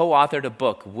 co-authored a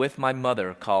book with my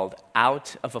mother called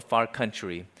Out of a Far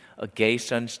Country, A Gay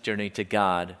Son's Journey to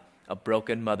God, A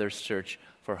Broken Mother's Search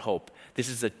for Hope. This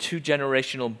is a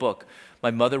 2-generational book.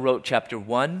 My mother wrote chapter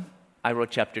 1, I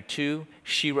wrote chapter 2,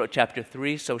 she wrote chapter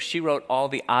 3, so she wrote all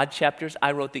the odd chapters,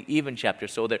 I wrote the even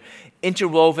chapters, so they're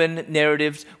interwoven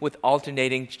narratives with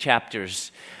alternating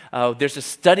chapters. There's a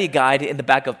study guide in the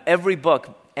back of every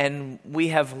book. And we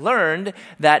have learned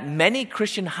that many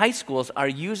Christian high schools are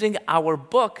using our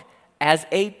book as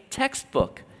a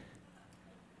textbook.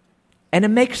 And it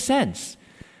makes sense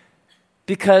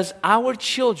because our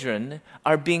children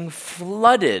are being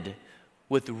flooded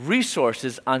with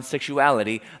resources on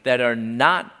sexuality that are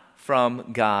not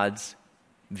from God's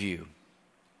view.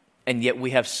 And yet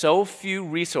we have so few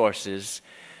resources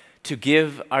to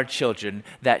give our children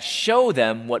that show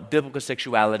them what biblical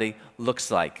sexuality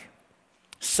looks like.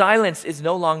 Silence is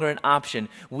no longer an option.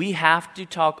 We have to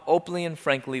talk openly and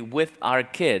frankly with our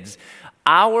kids.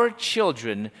 Our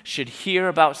children should hear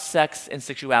about sex and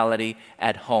sexuality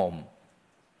at home.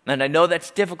 And I know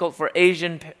that's difficult for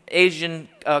Asian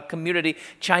community,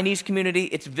 Chinese community.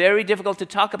 It's very difficult to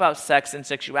talk about sex and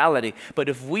sexuality. But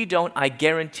if we don't, I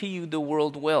guarantee you the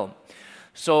world will.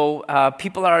 So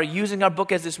people are using our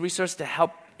book as this resource to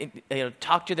help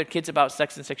talk to their kids about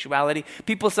sex and sexuality.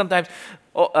 People sometimes,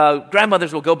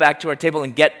 grandmothers will go back to our table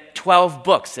and get 12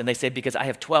 books. And they say, because I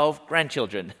have 12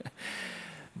 grandchildren.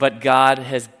 But God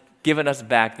has given us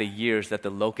back the years that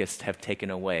the locusts have taken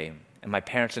away. And my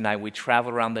parents and I, we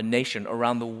travel around the nation,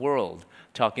 around the world,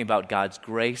 talking about God's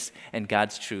grace and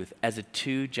God's truth as a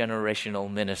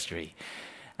 2-generational ministry.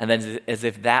 And then as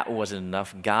if that wasn't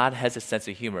enough, God has a sense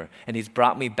of humor. And He's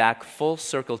brought me back full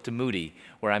circle to Moody,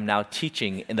 where I'm now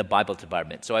teaching in the Bible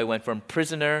department. So I went from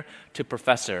prisoner to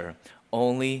professor.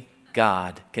 Only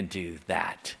God can do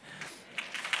that.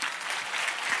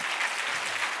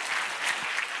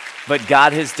 But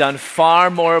God has done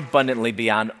far more abundantly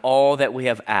beyond all that we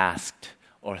have asked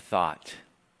or thought.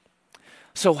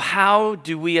 So how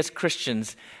do we as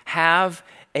Christians have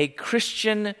a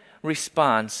Christian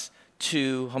response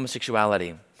to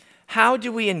homosexuality? How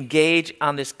do we engage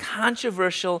on this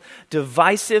controversial,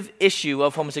 divisive issue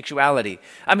of homosexuality?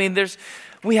 I mean,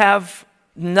 we have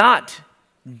not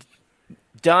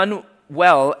done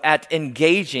well at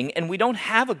engaging, and we don't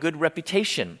have a good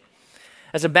reputation.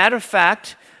 As a matter of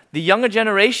fact, the younger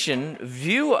generation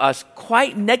view us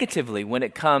quite negatively when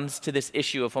it comes to this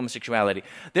issue of homosexuality.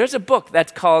 There's a book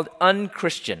that's called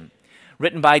Unchristian,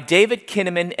 written by David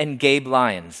Kinnaman and Gabe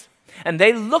Lyons. And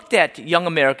they looked at young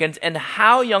Americans and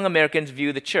how young Americans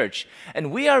view the church.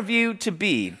 And we are viewed to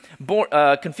be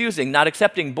confusing, not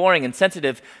accepting, boring,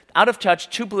 insensitive, out of touch,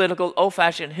 too political,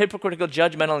 old-fashioned, hypocritical,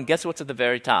 judgmental, and guess what's at the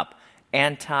very top?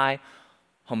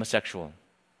 Anti-homosexual.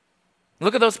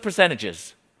 Look at those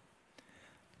percentages.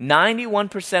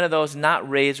 91% of those not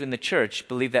raised in the church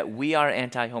believe that we are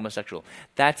anti-homosexual.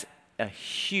 That's a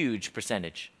huge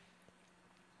percentage.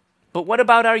 But what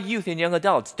about our youth and young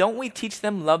adults? Don't we teach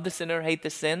them love the sinner, hate the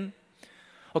sin?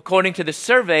 According to the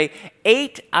survey,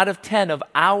 8 out of 10 of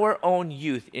our own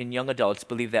youth and young adults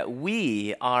believe that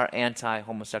we are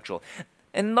anti-homosexual.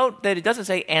 And note that it doesn't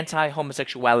say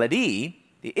anti-homosexuality,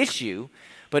 the issue,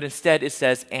 but instead it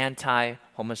says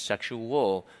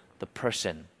anti-homosexual, the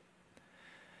person.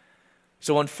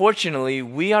 So unfortunately,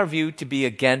 we are viewed to be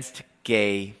against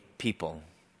gay people.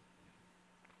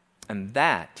 And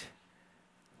that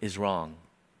is wrong.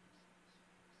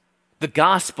 The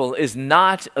gospel is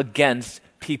not against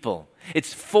people.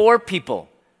 It's for people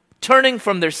turning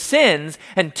from their sins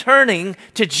and turning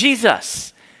to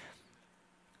Jesus.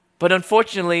 But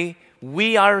unfortunately,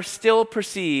 we are still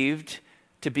perceived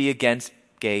to be against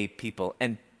gay people.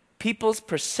 And people's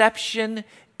perception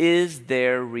is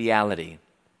their reality.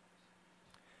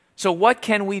 So what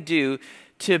can we do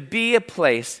to be a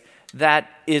place that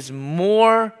is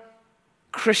more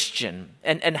Christian?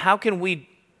 And how can we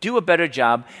do a better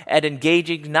job at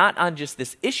engaging not on just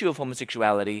this issue of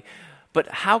homosexuality, but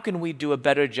how can we do a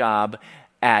better job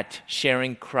at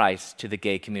sharing Christ to the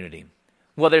gay community?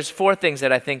 Well, there's 4 things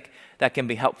that I think that can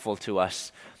be helpful to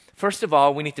us. First of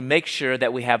all, we need to make sure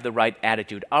that we have the right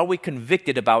attitude. Are we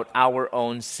convicted about our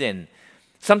own sin?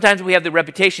 Sometimes we have the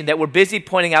reputation that we're busy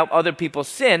pointing out other people's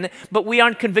sin, but we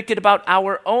aren't convicted about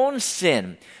our own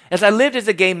sin. As I lived as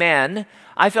a gay man,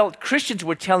 I felt Christians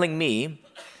were telling me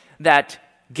that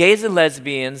gays and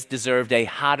lesbians deserved a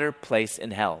hotter place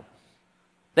in hell.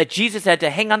 That Jesus had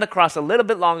to hang on the cross a little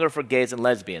bit longer for gays and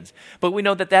lesbians. But we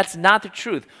know that that's not the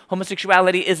truth.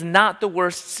 Homosexuality is not the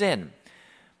worst sin.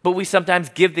 But we sometimes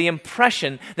give the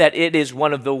impression that it is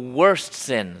one of the worst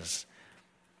sins.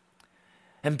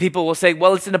 And people will say,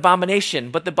 well, it's an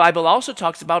abomination. But the Bible also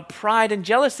talks about pride and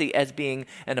jealousy as being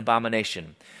an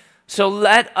abomination. So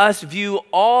let us view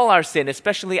all our sin,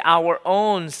 especially our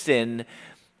own sin,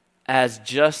 as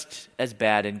just as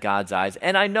bad in God's eyes.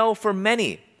 And I know for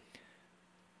many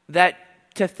that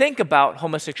to think about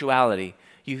homosexuality,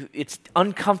 it's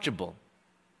uncomfortable.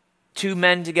 2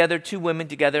 men together, 2 women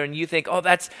together, and you think, oh,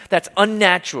 that's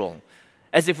unnatural.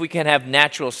 As if we can have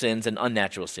natural sins and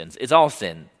unnatural sins. It's all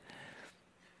sin.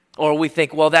 Or we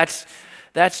think, well, that's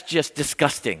just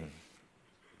disgusting,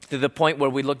 to the point where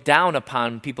we look down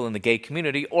upon people in the gay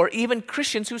community or even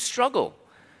Christians who struggle.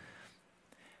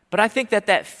 But I think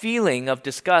that feeling of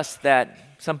disgust that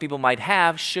some people might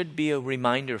have should be a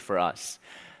reminder for us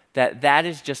that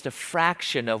is just a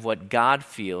fraction of what God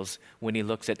feels when he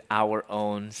looks at our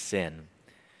own sin.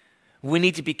 We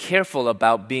need to be careful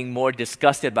about being more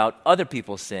disgusted about other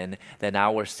people's sin than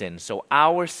our sin. So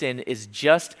our sin is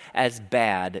just as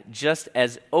bad, just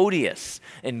as odious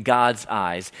in God's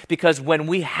eyes. Because when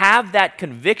we have that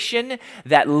conviction,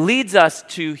 that leads us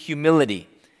to humility.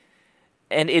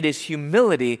 And it is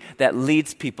humility that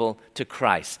leads people to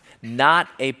Christ, not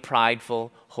a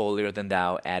prideful,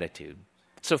 holier-than-thou attitude.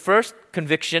 So first,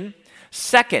 conviction.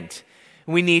 Second,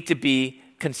 we need to be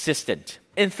consistent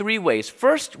in 3 ways.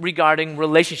 First, regarding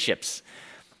relationships.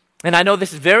 And I know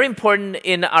this is very important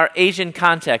in our Asian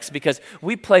context because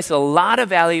we place a lot of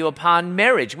value upon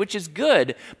marriage, which is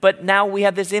good, but now we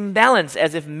have this imbalance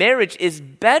as if marriage is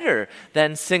better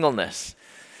than singleness.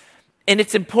 And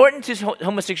it's important to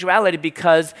homosexuality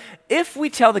because if we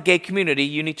tell the gay community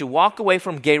you need to walk away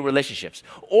from gay relationships,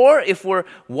 or if we're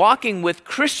walking with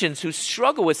Christians who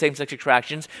struggle with same-sex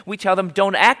attractions, we tell them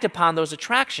don't act upon those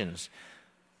attractions.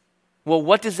 Well,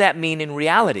 what does that mean in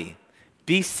reality?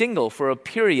 Be single for a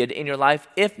period in your life,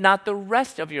 if not the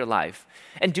rest of your life.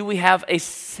 And do we have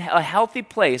a healthy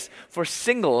place for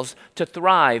singles to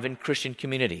thrive in Christian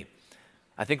community?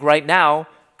 I think right now,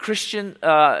 Christian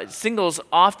singles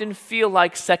often feel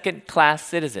like second-class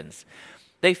citizens.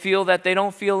 They feel that they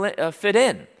don't fit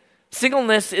in.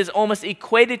 Singleness is almost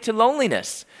equated to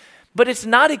loneliness, but it's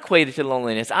not equated to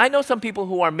loneliness. I know some people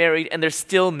who are married and they're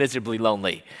still miserably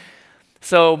lonely.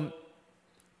 So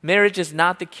marriage is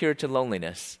not the cure to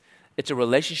loneliness. It's a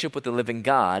relationship with the living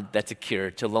God that's a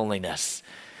cure to loneliness.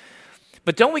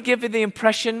 But don't we give you the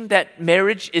impression that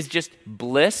marriage is just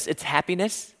bliss, it's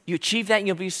happiness? You achieve that and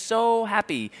you'll be so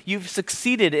happy. You've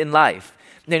succeeded in life.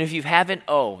 And then if you haven't,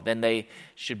 then they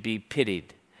should be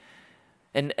pitied.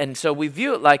 And so we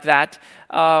view it like that.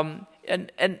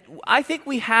 And I think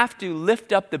we have to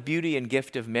lift up the beauty and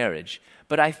gift of marriage.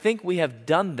 But I think we have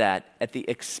done that at the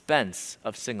expense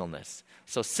of singleness.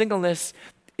 So singleness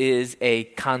is a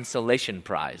consolation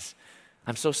prize.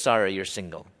 I'm so sorry you're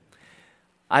single.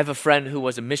 I have a friend who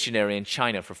was a missionary in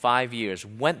China for 5 years,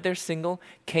 went there single,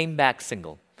 came back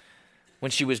single. When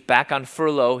she was back on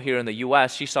furlough here in the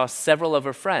U.S., she saw several of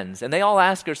her friends, and they all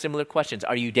asked her similar questions.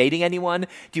 Are you dating anyone?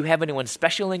 Do you have anyone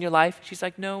special in your life? She's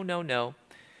like, no. Do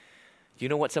you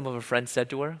know what some of her friends said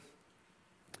to her?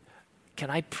 Can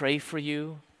I pray for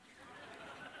you?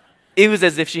 It was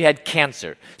as if she had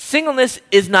cancer. Singleness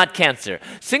is not cancer.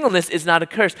 Singleness is not a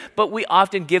curse, but we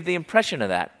often give the impression of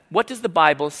that. What does the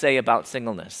Bible say about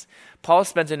singleness? Paul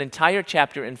spends an entire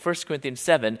chapter in 1 Corinthians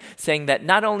 7 saying that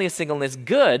not only is singleness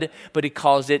good, but he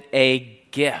calls it a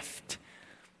gift.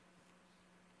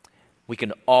 We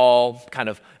can all kind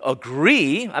of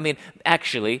agree.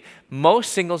 Actually,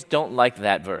 most singles don't like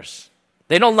that verse.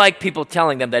 They don't like people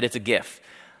telling them that it's a gift.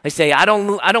 They say, I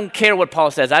don't care what Paul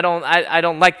says. I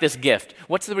don't like this gift.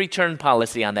 What's the return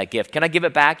policy on that gift? Can I give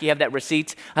it back? You have that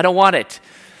receipt? I don't want it.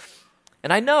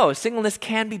 And I know singleness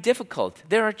can be difficult.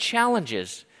 There are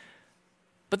challenges.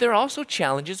 But there are also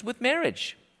challenges with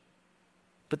marriage.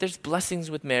 But there's blessings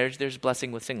with marriage. There's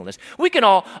blessing with singleness. We can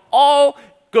all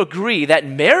agree that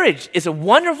marriage is a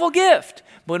wonderful gift.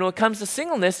 But when it comes to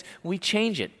singleness, we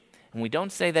change it. And we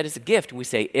don't say that it's a gift. We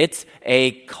say it's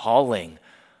a calling.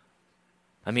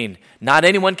 Not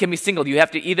anyone can be single. You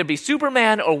have to either be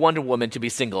Superman or Wonder Woman to be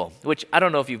single, which I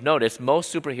don't know if you've noticed,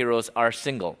 most superheroes are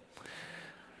single.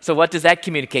 So what does that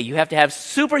communicate? You have to have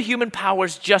superhuman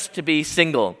powers just to be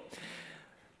single.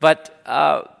 But,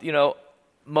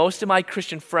 most of my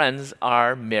Christian friends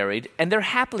are married, and they're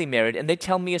happily married, and they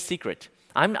tell me a secret.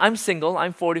 I'm single.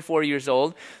 I'm 44 years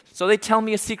old. So they tell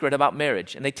me a secret about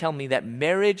marriage, and they tell me that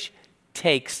marriage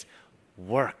takes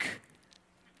work.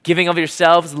 Giving of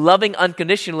yourselves, loving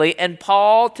unconditionally. And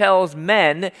Paul tells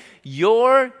men,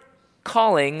 your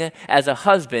calling as a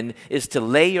husband is to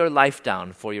lay your life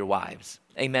down for your wives.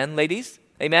 Amen, ladies?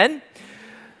 Amen?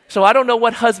 So I don't know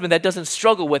what husband that doesn't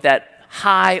struggle with that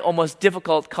high, almost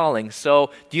difficult calling.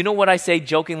 So do you know what I say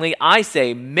jokingly? I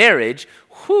say marriage,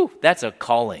 that's a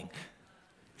calling.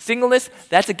 Singleness,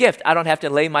 that's a gift. I don't have to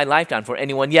lay my life down for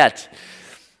anyone yet.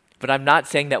 But I'm not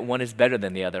saying that one is better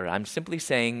than the other. I'm simply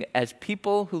saying as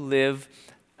people who live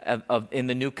in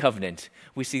the new covenant,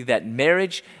 we see that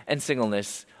marriage and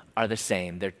singleness are the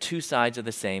same. They're two sides of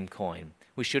the same coin.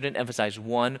 We shouldn't emphasize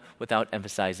one without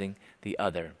emphasizing the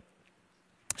other.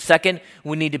 Second,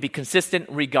 we need to be consistent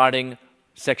regarding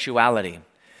sexuality.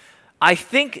 I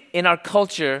think in our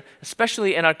culture,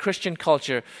 especially in our Christian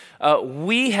culture,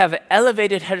 we have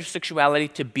elevated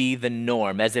heterosexuality to be the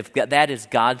norm, as if that is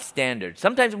God's standard.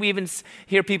 Sometimes we even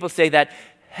hear people say that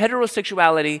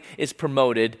heterosexuality is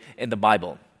promoted in the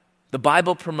Bible. The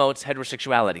Bible promotes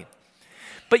heterosexuality.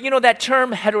 But that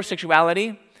term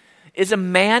heterosexuality is a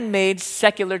man-made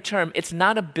secular term. It's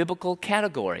not a biblical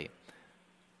category.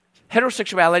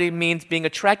 Heterosexuality means being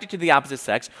attracted to the opposite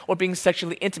sex or being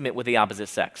sexually intimate with the opposite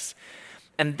sex.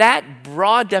 And that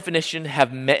broad definition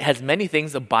has many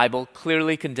things the Bible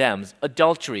clearly condemns: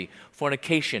 adultery,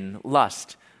 fornication,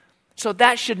 lust. So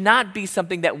that should not be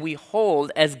something that we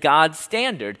hold as God's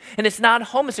standard. And it's not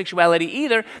homosexuality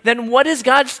either. Then what is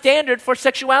God's standard for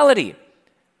sexuality?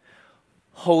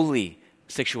 Holy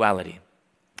sexuality.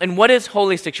 And what is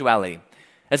holy sexuality?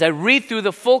 As I read through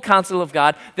the full counsel of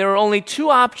God, there are only two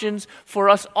options for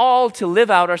us all to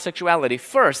live out our sexuality.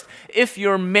 First, if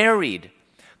you're married,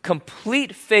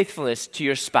 complete faithfulness to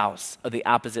your spouse of the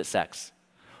opposite sex.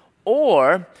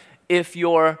 Or if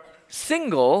you're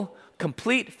single,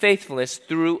 complete faithfulness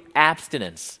through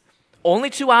abstinence. Only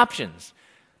two options.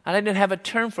 And I didn't have a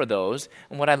term for those.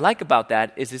 And what I like about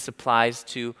that is this applies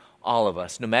to all of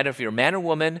us. No matter if you're a man or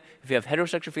woman, if you have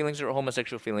heterosexual feelings or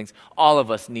homosexual feelings, all of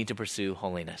us need to pursue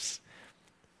holiness.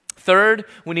 Third,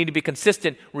 we need to be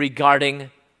consistent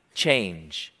regarding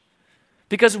change.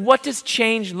 Because what does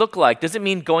change look like? Does it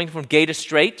mean going from gay to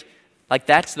straight? Like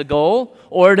that's the goal?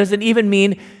 Or does it even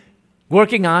mean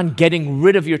working on getting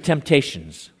rid of your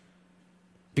temptations?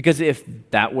 Because if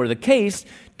that were the case,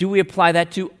 do we apply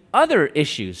that to other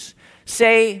issues?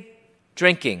 Say,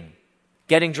 drinking,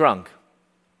 getting drunk,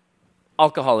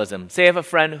 alcoholism. Say I have a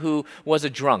friend who was a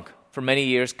drunk for many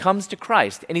years, comes to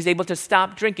Christ, and he's able to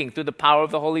stop drinking through the power of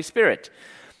the Holy Spirit.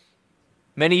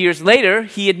 Many years later,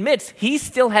 he admits he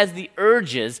still has the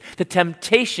urges, the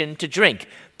temptation to drink,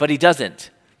 but he doesn't.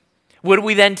 Would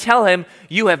we then tell him,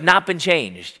 you have not been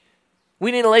changed?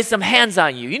 We need to lay some hands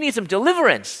on you. You need some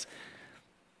deliverance.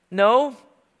 No.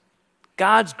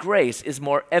 God's grace is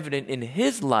more evident in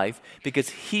his life because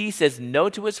he says no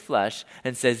to his flesh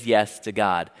and says yes to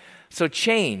God. So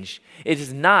change, it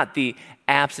is not the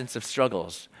absence of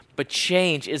struggles, but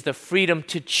change is the freedom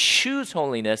to choose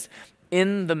holiness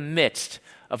in the midst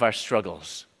of our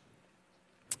struggles.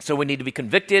 So we need to be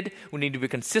convicted. We need to be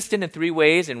consistent in 3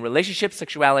 ways: in relationships,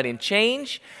 sexuality, and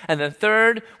change. And then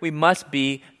third, we must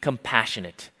be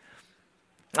compassionate.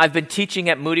 I've been teaching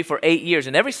at Moody for 8 years,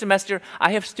 and every semester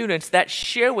I have students that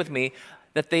share with me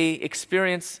that they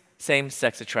experience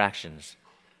same-sex attractions.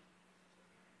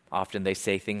 Often they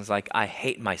say things like, I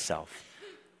hate myself.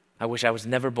 I wish I was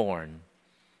never born.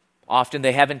 Often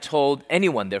they haven't told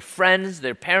anyone, their friends,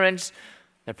 their parents,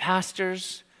 their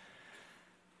pastors.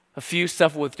 A few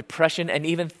suffer with depression and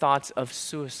even thoughts of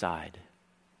suicide.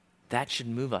 That should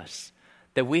move us.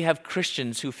 That we have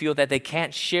Christians who feel that they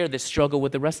can't share this struggle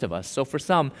with the rest of us. So for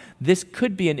some, this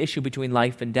could be an issue between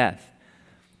life and death.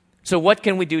 So what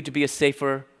can we do to be a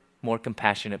safer, more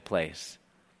compassionate place?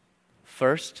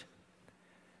 First,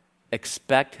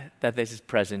 expect that this is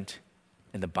present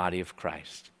in the body of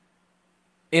Christ.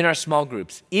 In our small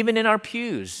groups, even in our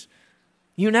pews.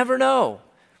 You never know.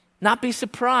 Not be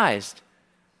surprised.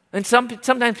 And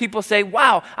sometimes people say,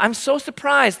 wow, I'm so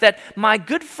surprised that my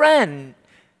good friend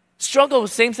struggled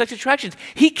with same-sex attractions.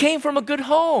 He came from a good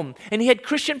home and he had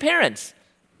Christian parents.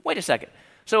 Wait a second.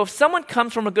 So if someone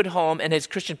comes from a good home and has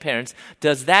Christian parents,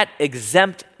 does that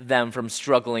exempt them from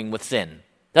struggling with sin?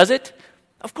 Does it?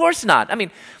 Of course not. I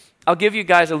mean, I'll give you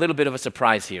guys a little bit of a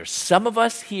surprise here. Some of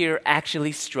us here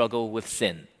actually struggle with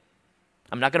sin.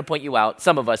 I'm not going to point you out.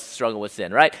 Some of us struggle with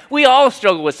sin, right? We all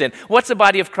struggle with sin. What's the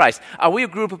body of Christ? Are we a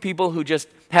group of people who just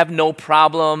have no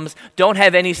problems, don't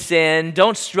have any sin,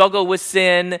 don't struggle with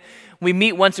sin? We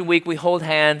meet once a week, we hold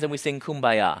hands, and we sing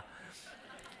Kumbaya.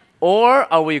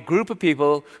 Or are we a group of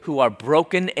people who are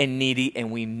broken and needy,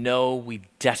 and we know we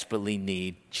desperately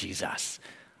need Jesus?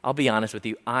 I'll be honest with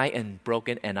you. I am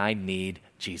broken, and I need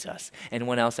Jesus.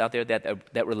 Anyone else out there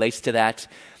that relates to that?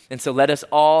 And so let us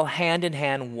all, hand in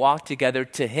hand, walk together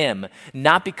to him,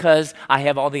 not because I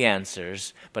have all the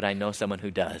answers, but I know someone who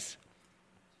does.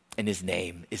 And his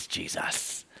name is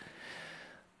Jesus.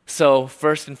 So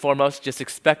first and foremost, just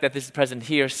expect that this is present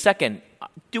here. Second,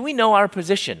 do we know our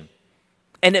position?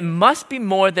 And it must be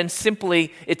more than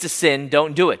simply, it's a sin,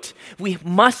 don't do it. We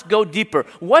must go deeper.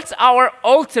 What's our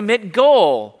ultimate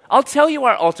goal? I'll tell you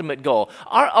our ultimate goal.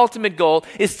 Our ultimate goal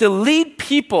is to lead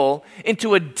people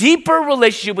into a deeper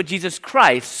relationship with Jesus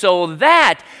Christ so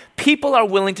that people are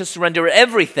willing to surrender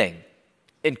everything,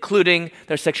 including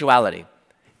their sexuality.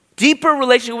 Deeper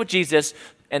relationship with Jesus,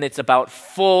 and it's about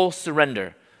full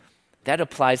surrender. That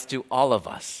applies to all of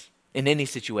us in any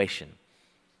situation.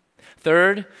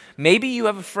 Third, maybe you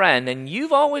have a friend and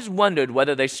you've always wondered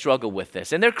whether they struggle with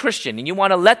this. And they're Christian and you want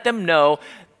to let them know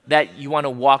that you want to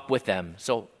walk with them.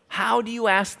 So how do you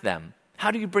ask them?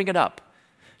 How do you bring it up?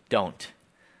 Don't.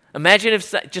 Imagine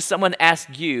if just someone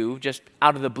asked you, just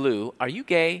out of the blue, are you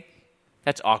gay?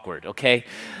 That's awkward, okay?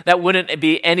 That wouldn't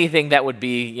be anything that would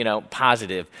be,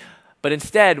 positive. But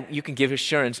instead, you can give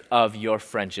assurance of your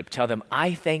friendship. Tell them,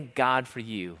 I thank God for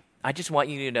you. I just want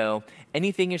you to know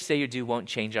anything you say or do won't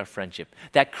change our friendship.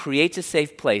 That creates a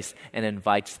safe place and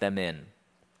invites them in.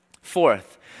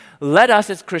 Fourth, let us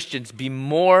as Christians be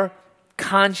more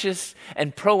conscious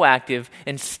and proactive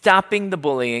in stopping the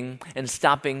bullying and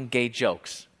stopping gay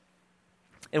jokes.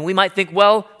 And we might think,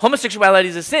 well, homosexuality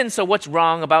is a sin, so what's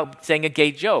wrong about saying a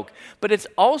gay joke? But it's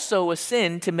also a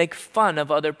sin to make fun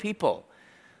of other people.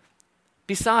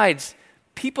 Besides,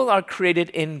 people are created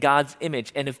in God's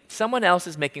image, and if someone else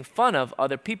is making fun of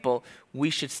other people, we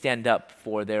should stand up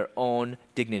for their own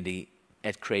dignity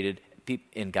as created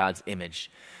in God's image.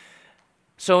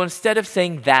 So instead of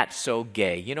saying, that's so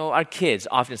gay, our kids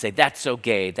often say, that's so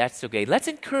gay, that's so gay. Let's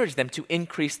encourage them to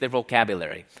increase their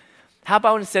vocabulary. How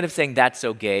about instead of saying, that's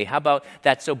so gay, how about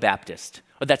that's so Baptist,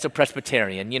 or that's so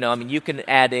Presbyterian? You can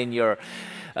add in your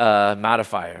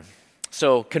modifier.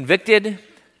 So convicted,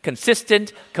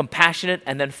 consistent, compassionate,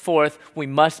 and then fourth, we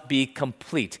must be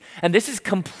complete. And this is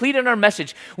complete in our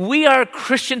message. We are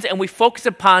Christians and we focus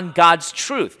upon God's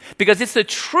truth because it's the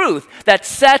truth that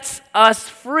sets us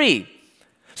free.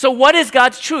 So what is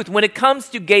God's truth when it comes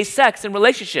to gay sex and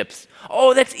relationships?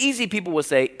 Oh, that's easy, people will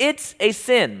say. It's a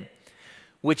sin,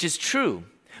 which is true.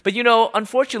 But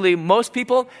unfortunately, most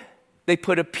people, they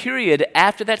put a period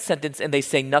after that sentence and they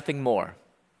say nothing more.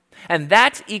 And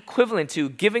that's equivalent to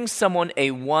giving someone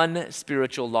a 1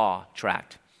 spiritual law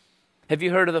tract. Have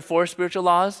you heard of the 4 spiritual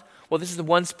laws? Well, this is the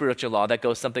 1 spiritual law that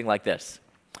goes something like this.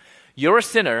 You're a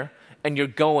sinner and you're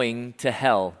going to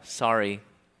hell. Sorry.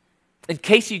 In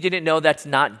case you didn't know, that's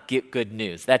not good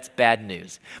news. That's bad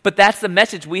news. But that's the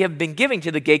message we have been giving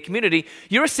to the gay community.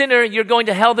 You're a sinner, you're going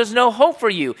to hell, there's no hope for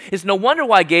you. It's no wonder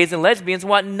why gays and lesbians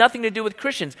want nothing to do with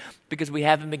Christians, because we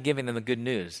haven't been giving them the good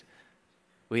news.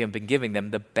 We have been giving them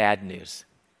the bad news.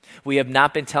 We have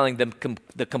not been telling them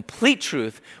the complete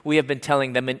truth. We have been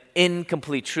telling them an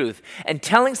incomplete truth. And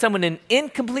telling someone an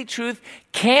incomplete truth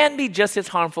can be just as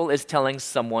harmful as telling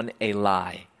someone a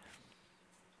lie.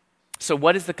 So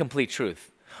what is the complete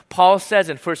truth? Paul says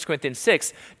in 1 Corinthians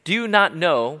 6, do you not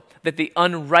know that the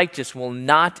unrighteous will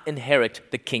not inherit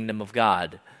the kingdom of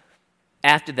God?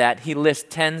 After that, he lists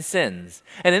 10 sins.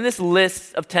 And in this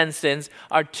list of 10 sins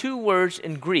are 2 words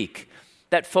in Greek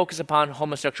that focus upon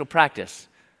homosexual practice.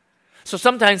 So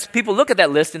sometimes people look at that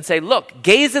list and say, look,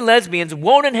 gays and lesbians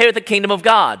won't inherit the kingdom of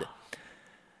God.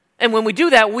 And when we do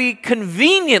that, we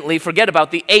conveniently forget about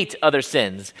the 8 other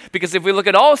sins. Because if we look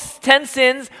at all 10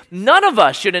 sins, none of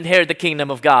us should inherit the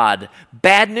kingdom of God.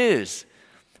 Bad news.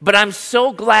 But I'm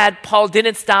so glad Paul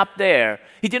didn't stop there.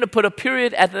 He didn't put a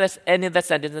period at the end of that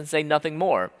sentence and say nothing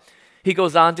more. He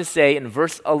goes on to say in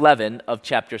verse 11 of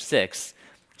chapter 6,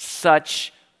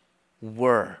 such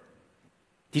were.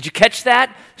 Did you catch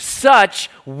that? Such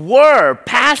were,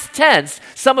 past tense,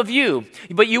 some of you.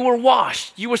 But you were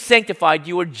washed, you were sanctified,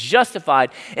 you were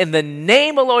justified in the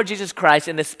name of Lord Jesus Christ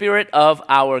in the Spirit of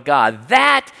our God.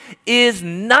 That is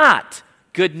not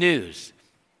good news.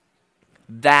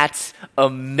 That's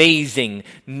amazing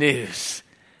news.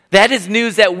 That is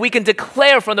news that we can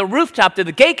declare from the rooftop to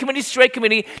the gay community, straight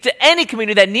community, to any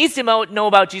community that needs to know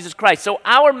about Jesus Christ. So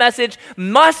our message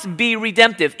must be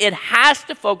redemptive. It has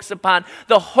to focus upon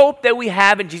the hope that we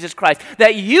have in Jesus Christ,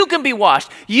 that you can be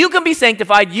washed, you can be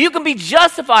sanctified, you can be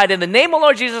justified in the name of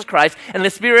Lord Jesus Christ and the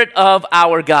Spirit of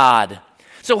our God.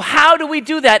 So how do we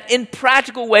do that in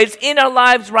practical ways in our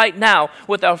lives right now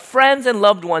with our friends and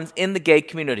loved ones in the gay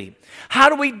community? How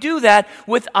do we do that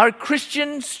with our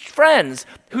Christian friends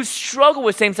who struggle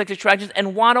with same-sex attractions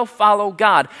and want to follow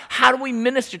God? How do we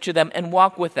minister to them and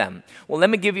walk with them? Well, let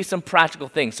me give you some practical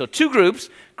things. So 2 groups,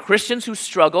 Christians who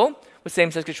struggle with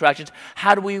same-sex attractions.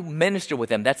 How do we minister with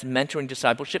them? That's mentoring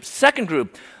discipleship. 2nd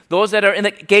group, those that are in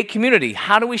the gay community.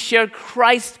 How do we share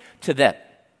Christ to them?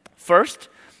 First,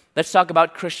 let's talk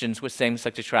about Christians with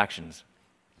same-sex attractions.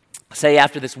 Say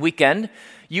after this weekend,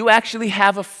 you actually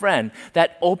have a friend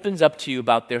that opens up to you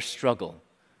about their struggle.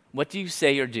 What do you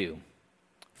say or do?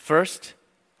 First,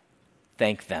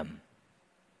 thank them.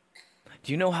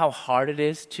 Do you know how hard it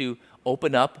is to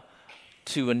open up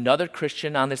to another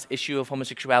Christian on this issue of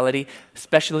homosexuality,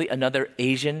 especially another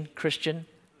Asian Christian?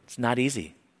 It's not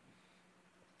easy.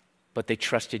 But they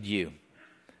trusted you.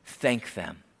 Thank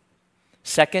them.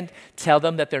 Second, tell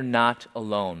them that they're not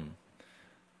alone.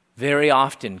 Very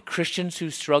often, Christians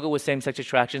who struggle with same-sex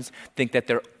attractions think that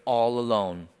they're all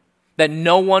alone, that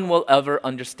no one will ever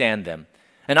understand them.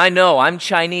 And I know, I'm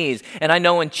Chinese, and I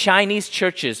know in Chinese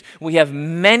churches, we have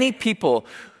many people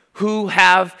who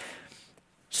have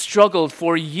struggled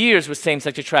for years with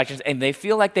same-sex attractions, and they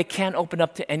feel like they can't open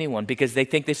up to anyone because they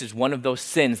think this is one of those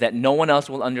sins that no one else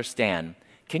will understand.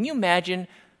 Can you imagine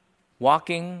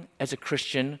walking as a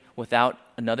Christian without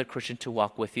another Christian to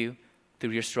walk with you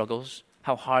through your struggles?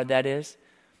 How hard that is.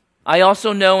 I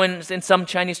also know in some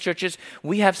Chinese churches,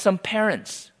 we have some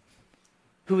parents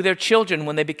who their children,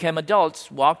 when they became adults,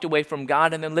 walked away from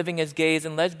God and they're living as gays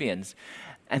and lesbians.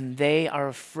 And they are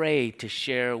afraid to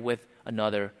share with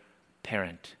another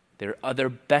parent, their other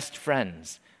best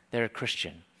friends. They're a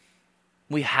Christian.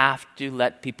 We have to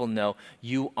let people know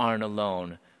you aren't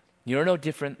alone. You're no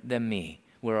different than me.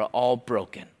 We're all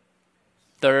broken.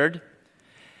 Third,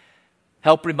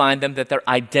 help remind them that their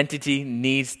identity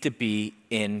needs to be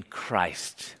in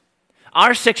Christ.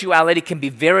 Our sexuality can be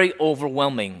very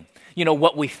overwhelming. You know,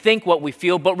 what we think, what we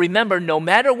feel. But remember, no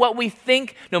matter what we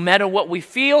think, no matter what we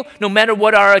feel, no matter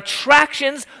what our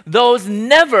attractions, those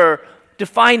never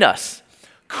define us.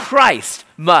 Christ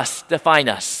must define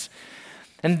us.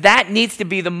 And that needs to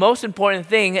be the most important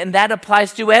thing, and that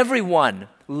applies to everyone.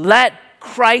 Let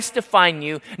Christ define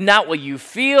you, not what you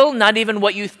feel, not even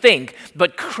what you think,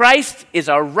 but Christ is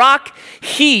our rock.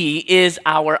 He is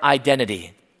our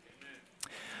identity.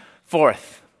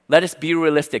 Fourth, let us be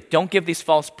realistic. Don't give these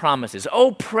false promises.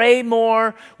 Oh, pray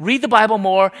more, read the Bible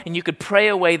more, and you could pray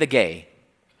away the gay.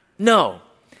 No,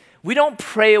 we don't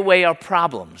pray away our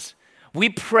problems. We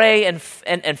pray and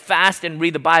fast and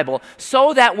read the Bible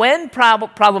so that when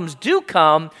problems do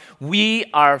come, we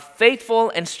are faithful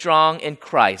and strong in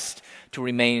Christ to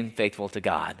remain faithful to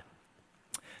God.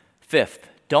 Fifth,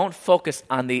 don't focus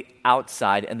on the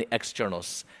outside and the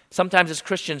externals. Sometimes as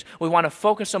Christians, we want to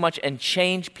focus so much and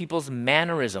change people's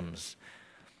mannerisms.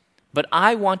 But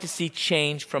I want to see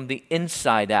change from the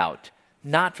inside out,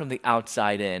 not from the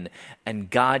outside in. And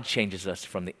God changes us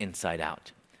from the inside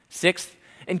out. Sixth,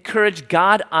 encourage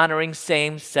God-honoring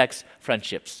same-sex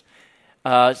friendships.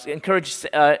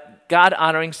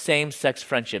 God-honoring same-sex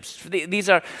friendships. These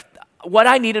are, what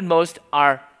I needed most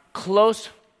are close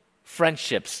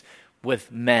friendships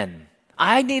with men.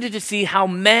 I needed to see how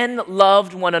men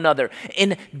loved one another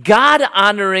in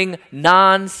God-honoring,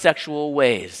 non-sexual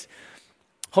ways.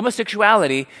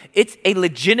 Homosexuality, it's a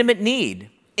legitimate need.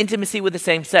 Intimacy with the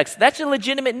same sex, that's a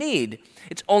legitimate need.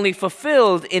 It's only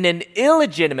fulfilled in an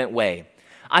illegitimate way.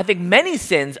 I think many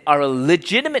sins are a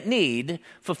legitimate need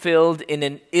fulfilled in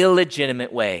an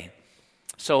illegitimate way.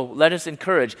 So let us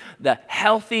encourage the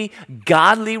healthy,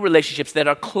 godly relationships that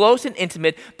are close and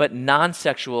intimate, but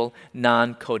non-sexual,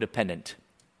 non-codependent.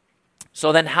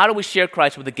 So then how do we share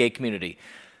Christ with the gay community?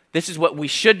 This is what we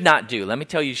should not do. Let me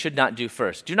tell you should not do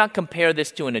first. Do not compare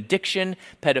this to an addiction,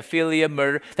 pedophilia,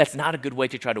 murder. That's not a good way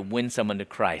to try to win someone to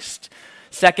Christ.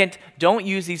 Second, don't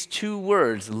use these two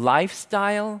words,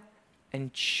 lifestyle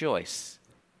and choice.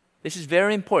 This is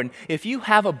very important. If you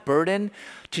have a burden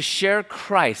to share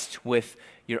Christ with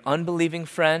your unbelieving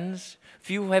friends, if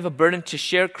you have a burden to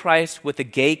share Christ with the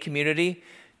gay community,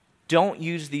 don't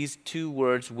use these two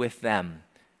words with them.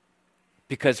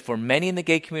 Because for many in the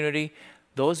gay community,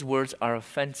 those words are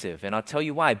offensive. And I'll tell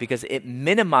you why. Because it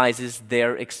minimizes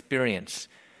their experience.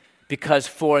 Because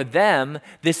for them,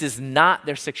 this is not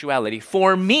their sexuality.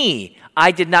 For me,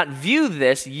 I did not view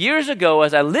this years ago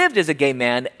as I lived as a gay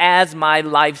man as my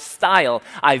lifestyle.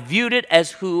 I viewed it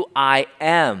as who I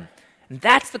am. And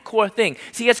that's the core thing.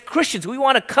 See, as Christians, we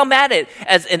want to come at it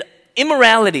as an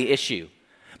immorality issue.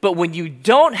 But when you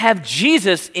don't have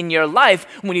Jesus in your life,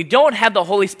 when you don't have the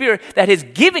Holy Spirit that has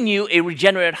given you a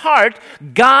regenerate heart,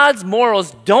 God's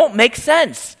morals don't make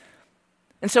sense.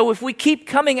 And so if we keep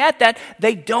coming at that,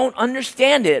 they don't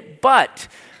understand it. But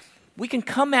we can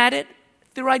come at it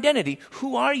through identity.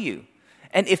 Who are you?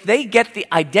 And if they get the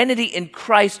identity in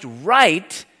Christ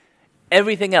right,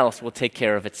 everything else will take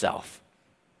care of itself.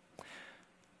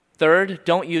 Third,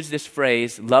 don't use this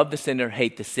phrase, love the sinner,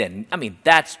 hate the sin. I mean,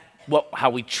 that's how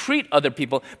we treat other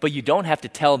people, but you don't have to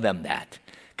tell them that.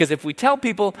 Because if we tell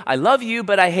people, I love you,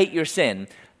 but I hate your sin,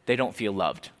 they don't feel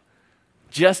loved.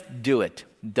 Just do it.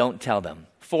 Don't tell them.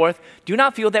 Fourth, do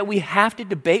not feel that we have to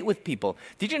debate with people.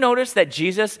 Did you notice that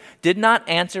Jesus did not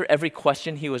answer every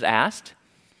question he was asked?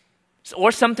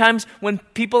 Or sometimes when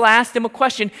people asked him a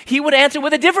question, he would answer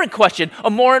with a different question, a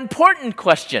more important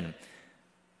question.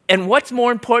 And what's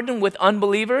more important with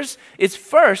unbelievers is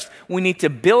first, we need to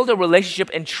build a relationship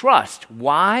and trust.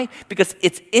 Why? Because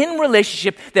it's in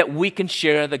relationship that we can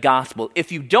share the gospel.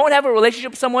 If you don't have a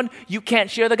relationship with someone, you can't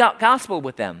share the gospel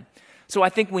with them. So I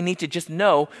think we need to just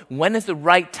know when is the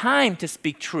right time to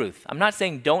speak truth. I'm not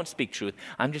saying don't speak truth.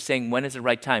 I'm just saying when is the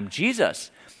right time.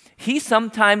 Jesus, he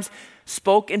sometimes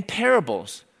spoke in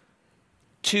parables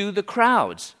to the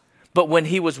crowds. But when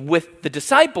he was with the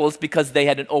disciples, because they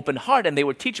had an open heart and they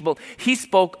were teachable, he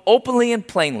spoke openly and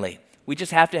plainly. We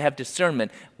just have to have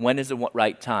discernment. When is the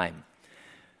right time?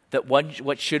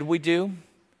 What should we do?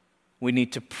 We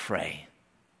need to pray.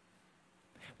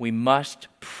 We must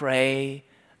pray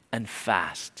and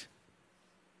fast.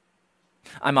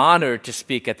 I'm honored to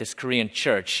speak at this Korean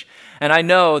church. And I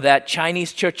know that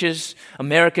Chinese churches,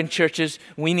 American churches,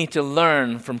 we need to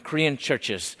learn from Korean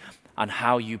churches on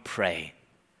how you pray.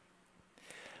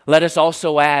 Let us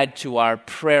also add to our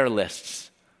prayer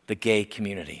lists the gay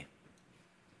community.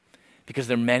 Because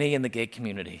there are many in the gay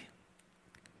community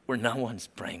where no one's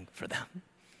praying for them.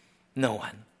 No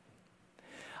one.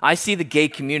 I see the gay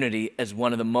community as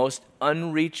one of the most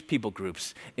unreached people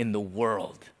groups in the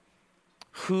world.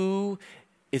 Who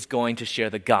is going to share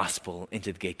the gospel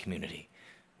into the gay community?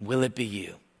 Will it be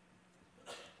you?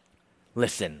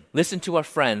 Listen to our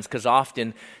friends, because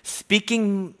often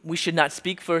speaking, we should not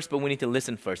speak first, but we need to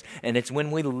listen first. And it's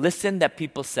when we listen that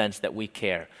people sense that we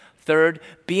care. Third,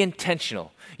 be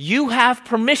intentional. You have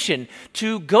permission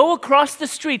to go across the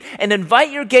street and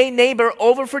invite your gay neighbor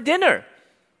over for dinner.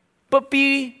 But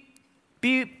be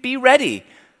ready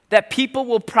that people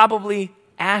will probably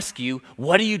ask you,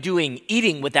 what are you doing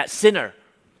eating with that sinner?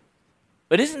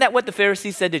 But isn't that what the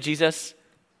Pharisees said to Jesus?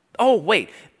 Oh, wait,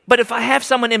 but if I have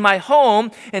someone in my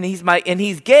home and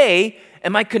he's gay,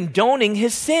 am I condoning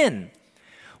his sin?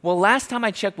 Well, last time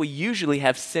I checked, we usually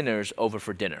have sinners over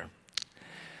for dinner.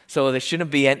 So there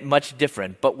shouldn't be much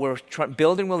different, but we're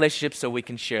building relationships so we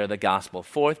can share the gospel.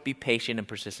 Fourth, be patient and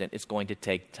persistent. It's going to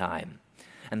take time.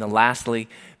 And then lastly,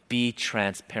 be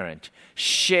transparent.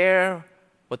 Share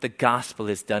what the gospel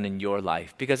has done in your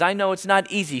life. Because I know it's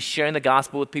not easy sharing the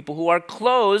gospel with people who are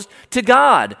closed to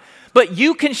God. But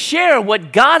you can share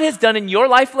what God has done in your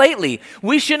life lately.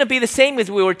 We shouldn't be the same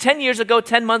as we were 10 years ago,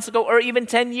 10 months ago, or even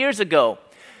 10 years ago.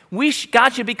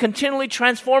 God should be continually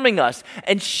transforming us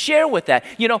and share with that.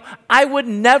 You know, I would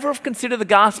never have considered the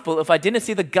gospel if I didn't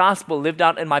see the gospel lived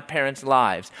out in my parents'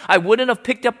 lives. I wouldn't have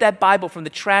picked up that Bible from the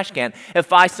trash can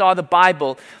if I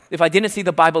didn't see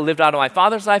the Bible lived out in my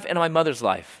father's life and in my mother's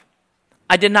life.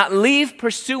 I did not leave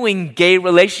pursuing gay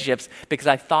relationships because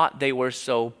I thought they were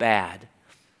so bad.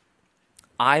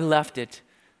 I left it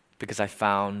because I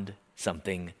found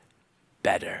something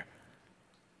better.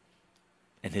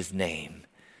 And his name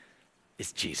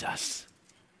is Jesus.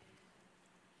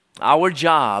 Our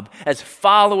job as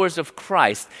followers of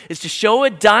Christ is to show a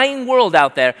dying world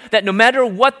out there that no matter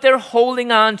what they're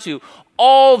holding on to,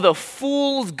 all the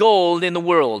fool's gold in the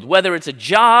world, whether it's a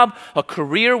job, a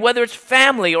career, whether it's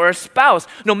family or a spouse,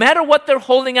 no matter what they're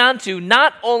holding on to,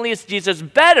 not only is Jesus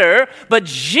better, but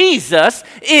Jesus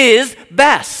is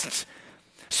best.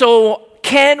 So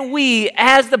can we,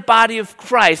 as the body of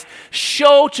Christ,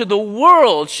 show to the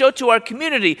world, show to our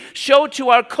community, show to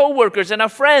our coworkers and our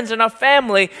friends and our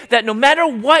family that no matter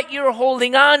what you're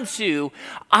holding on to,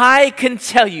 I can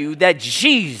tell you that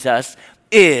Jesus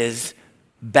is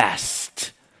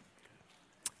best.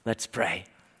 Let's pray.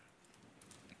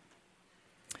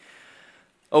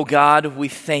 Oh God, we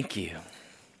thank you.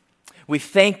 We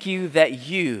thank you that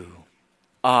you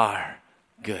are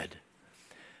good.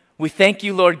 We thank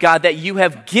you, Lord God, that you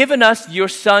have given us your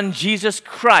Son, Jesus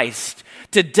Christ,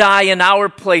 to die in our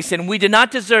place, and we did not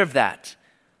deserve that.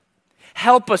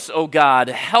 Help us, oh God,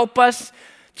 help us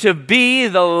to be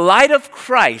the light of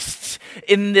Christ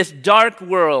in this dark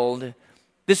world,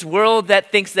 this world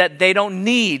that thinks that they don't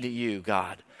need you,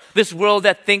 God, this world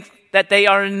that thinks that they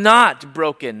are not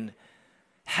broken.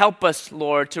 Help us,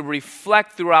 Lord, to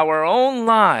reflect through our own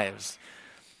lives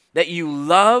that you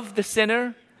love the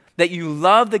sinner, that you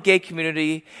love the gay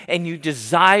community, and you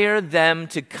desire them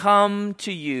to come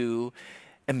to you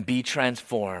and be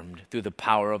transformed through the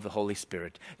power of the Holy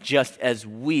Spirit, just as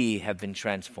we have been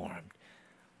transformed.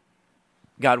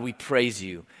 God, we praise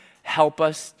you. Help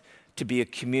us to be a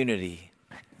community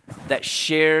that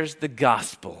shares the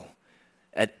gospel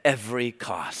at every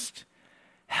cost.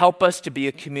 Help us to be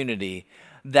a community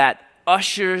that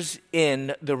ushers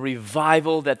in the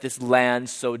revival that this land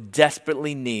so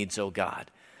desperately needs, oh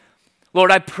God. Lord,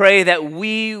 I pray that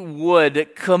we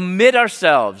would commit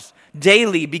ourselves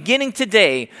daily, beginning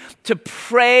today, to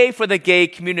pray for the gay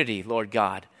community, Lord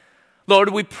God. Lord,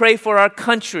 we pray for our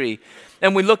country,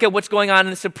 and we look at what's going on in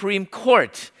the Supreme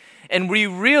Court, and we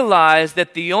realize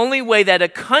that the only way that a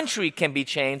country can be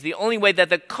changed, the only way that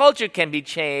the culture can be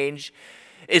changed,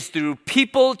 is through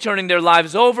people turning their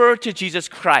lives over to Jesus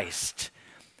Christ.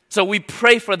 So we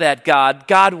pray for that, God.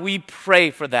 God, we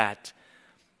pray for that.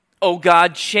 Oh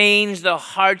God, change the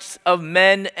hearts of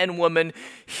men and women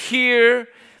here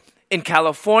in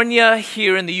California,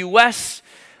 here in the U.S.,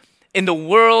 in the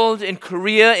world, in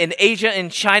Korea, in Asia, in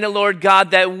China, Lord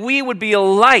God, that we would be a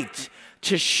light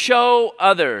to show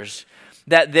others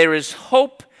that there is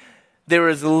hope, there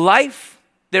is life,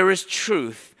 there is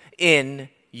truth in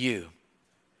you.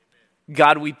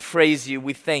 God, we praise you,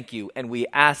 we thank you, and we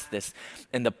ask this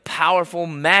in the powerful,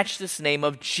 matchless name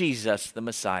of Jesus, the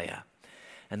Messiah.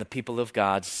 And the people of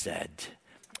God said,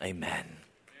 amen.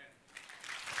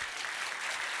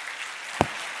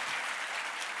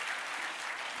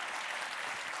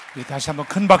 다시 한번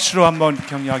큰 박수로 한번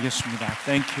격려하겠습니다.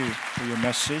 Thank you for your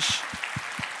message.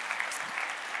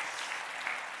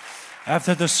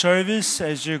 After the service,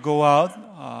 as you go out,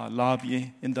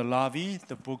 in the lobby,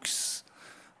 the books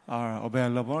are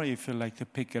available if you like to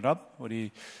pick it up.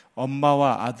 우리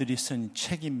엄마와 아들이 쓴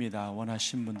책입니다.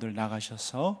 원하신 분들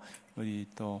나가셔서 우리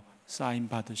또 사인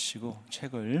받으시고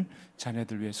책을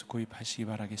자녀들 위해서 구입하시기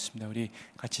바라겠습니다. 우리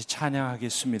같이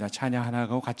찬양하겠습니다.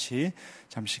 찬양하고 같이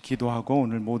잠시 기도하고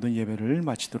오늘 모든 예배를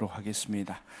마치도록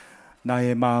하겠습니다.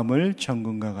 나의 마음을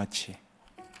정금과 같이.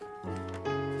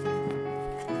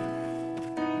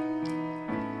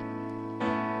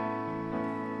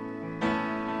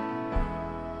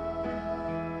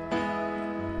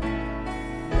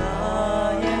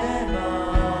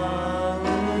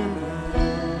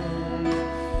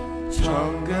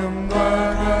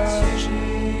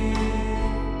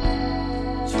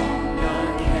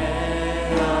 정결케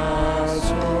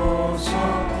하소서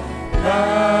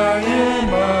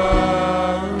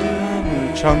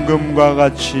정금과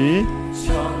같이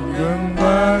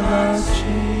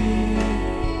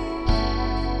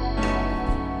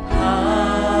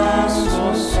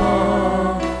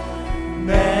하소서.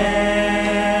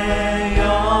 내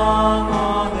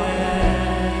영혼에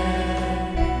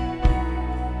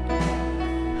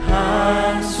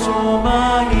한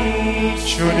소망이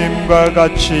주님과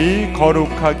같이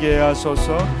거룩하게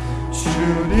하소서.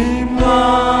 주님과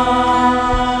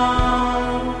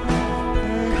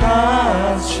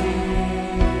같이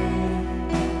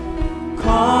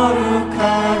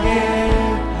거룩하게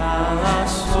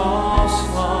하소서.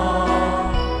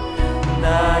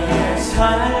 나의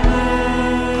삶을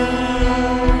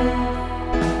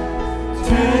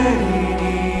드리니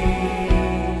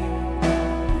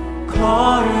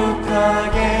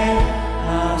거룩하게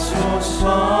하소서.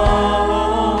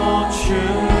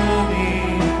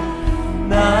 주님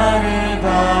나를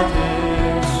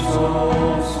받으소서.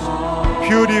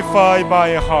 Purify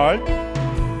my heart.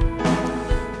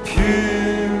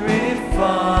 Purify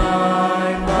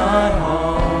my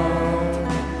heart.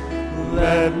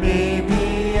 Let me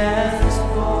be as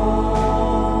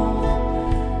gold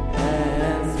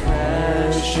and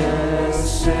precious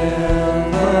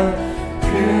silver.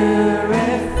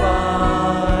 Purify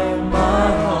my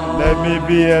heart. Let me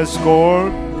be as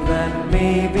gold. Let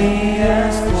me be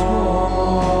as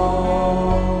gold.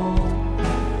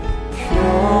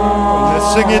 Pure. Let's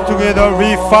sing it together.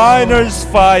 Refiner's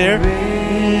fire.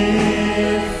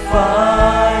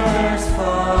 Refiner's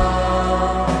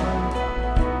fire.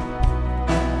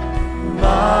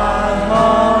 My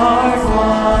heart's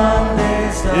one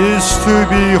desire Is to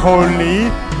be holy.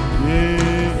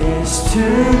 is to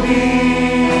be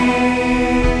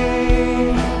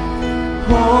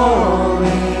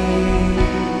holy,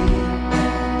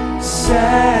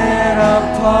 set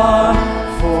apart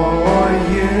for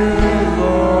you,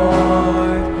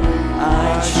 Lord. I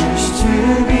choose to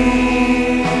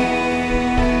be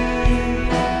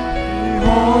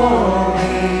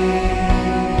holy,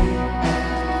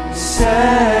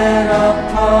 set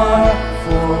apart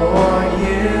for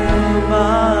you,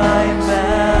 my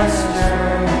Master,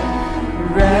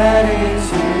 ready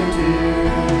to do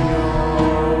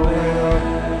your will.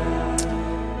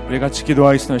 우리 같이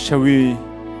기도하겠습니다. Shall we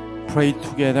pray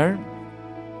together?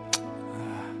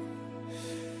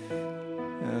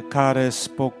 God has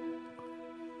spoken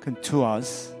to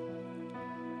us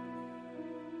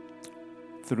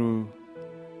through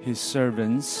His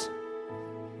servants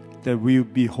that we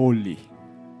will be holy,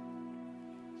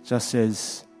 just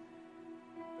as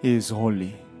He is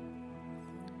holy.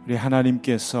 우리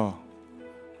하나님께서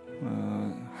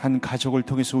한 가족을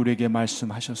통해서 우리에게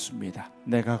말씀하셨습니다.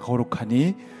 내가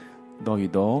거룩하니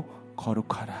너희도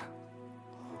거룩하라.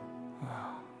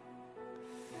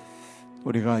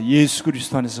 우리가 예수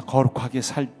그리스도 안에서 거룩하게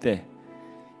살 때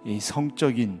이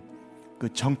성적인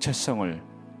그 정체성을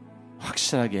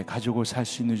확실하게 가지고 살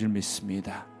수 있는 줄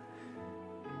믿습니다.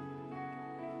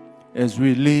 As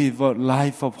we live a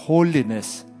life of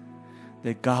holiness,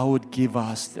 that God would give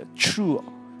us the true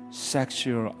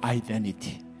sexual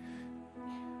identity.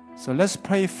 So let's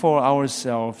pray for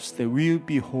ourselves that we will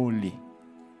be holy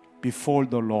before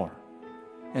the Lord.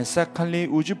 And secondly,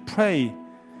 would you pray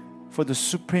for the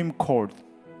Supreme Court?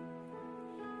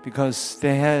 Because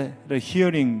they had a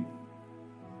hearing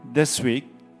this week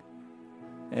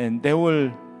and they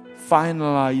will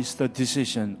finalize the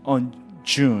decision on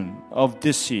June of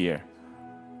this year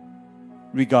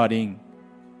regarding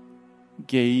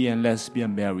gay and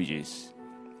lesbian marriages.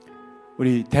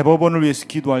 우리 대법원을 위해서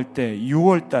기도할 때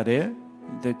 6월 달에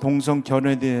동성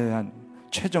결혼에 대한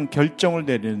최종 결정을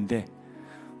내리는데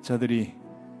저들이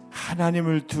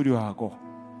하나님을 두려워하고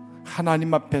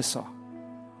하나님 앞에서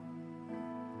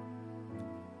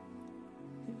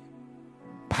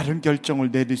바른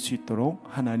결정을 내릴 수 있도록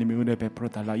하나님의 은혜 베풀어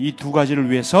달라. 이 두 가지를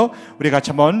위해서 우리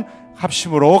같이 한번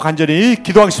합심으로 간절히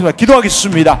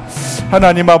기도하겠습니다.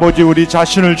 하나님 아버지, 우리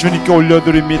자신을 주님께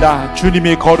올려드립니다.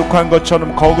 주님이 거룩한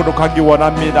것처럼 거룩하기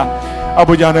원합니다.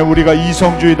 아버지 하나님, 우리가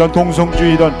이성주의든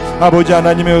동성주의든 아버지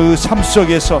하나님의 삶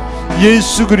속에서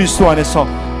예수 그리스도 안에서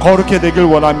거룩해 되길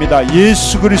원합니다.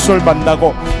 예수 그리스도를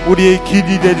만나고 우리의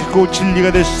길이 되고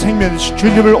진리가 되시 생명이 되시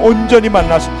주님을 온전히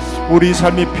만나서 우리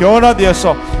삶이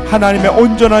변화되어서 하나님의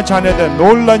온전한 자녀된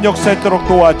놀란 역사에 있도록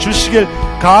도와주시길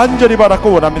간절히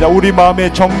바라고 원합니다. 우리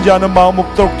마음에 정죄하는 마음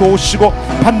없도록 도우시고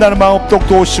판단하는 마음 없도록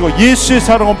도우시고 예수의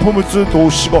사랑을 품을 수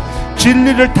도우시고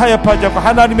진리를 타협하지 않고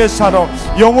하나님의 사랑,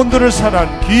 영혼들을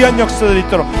사랑하는 귀한 역사들이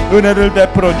있도록 은혜를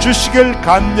베풀어 주시길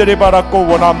간절히 바라고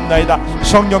원합니다.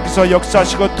 성령께서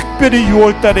역사하시고 특별히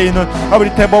 6월달에 있는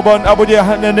아버지 대법원 아버지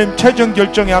하나님 최종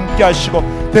결정에 함께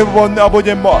하시고 대법원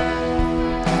아버지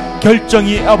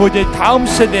결정이 아버지의 다음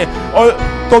세대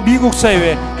또 미국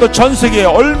사회에 또 전 세계에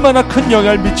얼마나 큰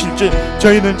영향을 미칠지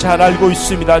저희는 잘 알고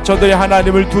있습니다. 저들의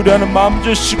하나님을 두려워하는 마음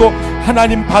주시고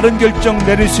하나님 바른 결정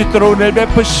내릴 수 있도록 은혜를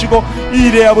베푸시고 이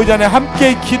일에 아버지 안에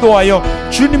함께 기도하여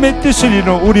주님의 뜻을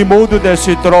이루는 우리 모두 될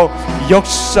수 있도록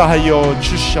역사하여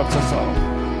주시옵소서.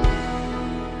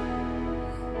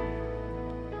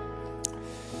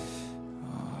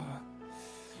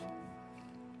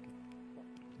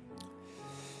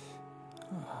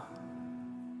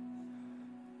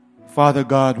 Father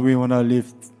God, we want to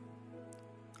lift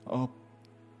up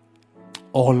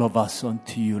all of us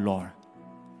unto you, Lord.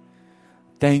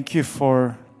 Thank you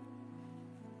for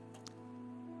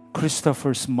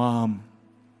Christopher's mom,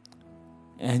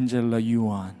 Angela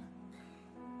Yuan,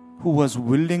 who was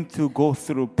willing to go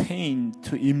through pain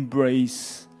to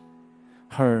embrace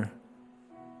her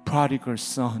prodigal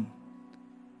son.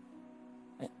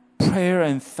 Prayer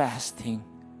and fasting,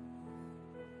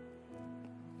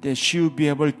 that she will be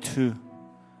able to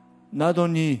not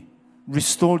only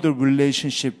restore the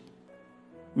relationship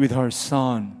with her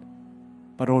son,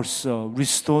 but also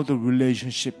restore the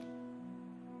relationship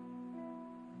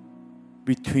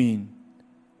between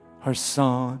her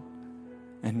son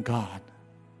and God.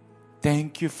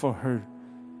 Thank you for her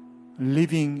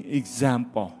living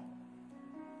example.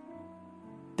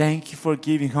 Thank you for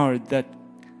giving her that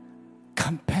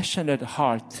compassionate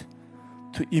heart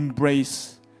to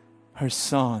embrace her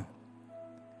son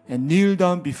and kneel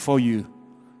down before you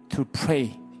to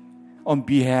pray on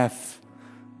behalf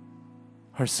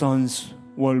of her son's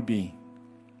well-being.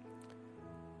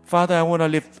 Father, I want to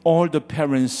lift all the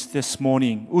parents this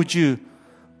morning. Would you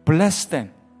bless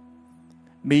them?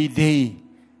 May they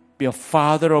be a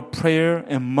father of prayer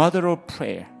and mother of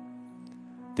prayer.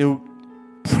 They will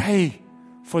pray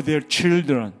for their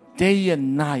children day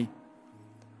and night,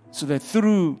 so that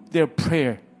through their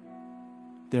prayer,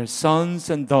 their sons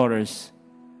and daughters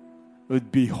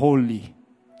would be holy,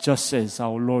 just as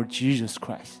our Lord Jesus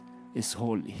Christ is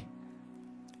holy.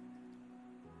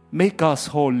 Make us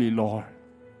holy, Lord.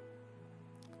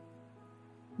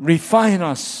 Refine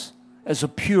us as a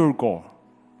pure gold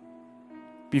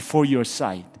before your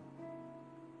sight,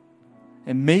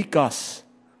 and make us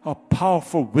a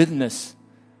powerful witness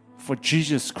for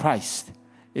Jesus Christ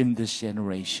in this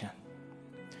generation.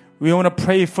 We want to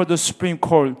pray for the Supreme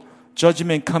Court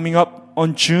judgment coming up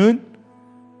on June.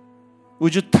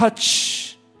 Would you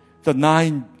touch the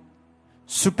 9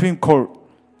 Supreme Court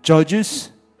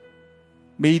judges?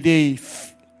 May they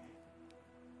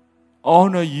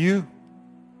honor you.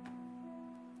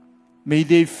 May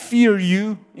they fear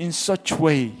you in such a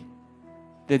way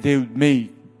that they will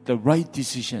make the right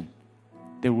decision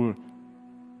that will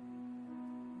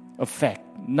affect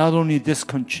not only this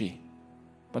country,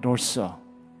 but also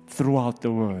throughout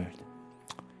the world.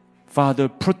 Father,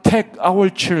 protect our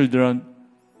children.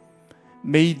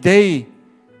 May they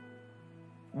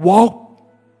walk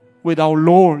with our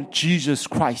Lord Jesus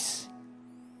Christ.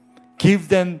 Give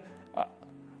them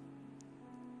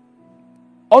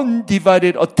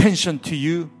undivided attention to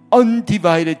you,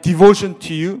 undivided devotion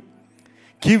to you.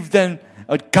 Give them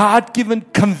a God-given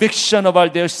conviction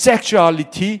about their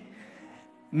sexuality.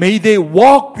 May they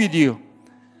walk with you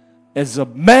as a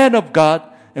man of God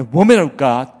and woman of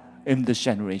God in this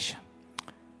generation.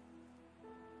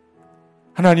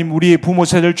 하나님, 우리의 부모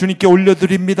세대를 주님께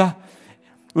올려드립니다.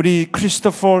 우리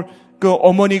크리스토퍼 그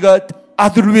어머니가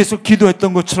아들을 위해서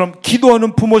기도했던 것처럼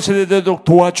기도하는 부모 세대들도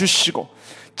도와주시고,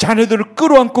 자녀들을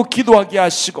끌어안고 기도하게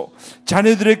하시고,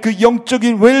 자녀들의 그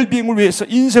영적인 웰빙을 위해서,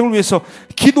 인생을 위해서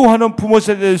기도하는 부모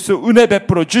세대에서 은혜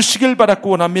베풀어 주시길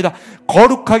바라고 원합니다.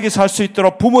 거룩하게 살 수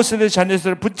있도록 부모 세대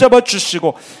자녀들을 붙잡아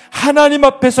주시고, 하나님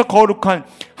앞에서 거룩한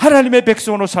하나님의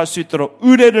백성으로 살 수 있도록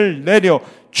은혜를 내려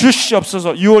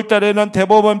주시옵소서. 6월달에는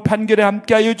대법원 판결에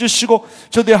함께하여 주시고,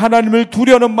 저들의 하나님을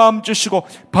두려워하는 마음 주시고,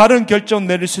 바른 결정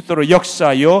내릴 수 있도록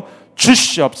역사하여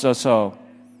주시옵소서.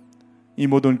 이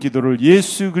모든 기도를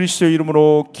예수 그리스도의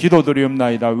이름으로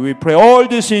기도드리옵나이다. We pray all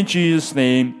this in Jesus'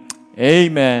 name.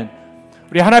 Amen.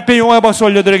 우리 하나님의 영광의 박수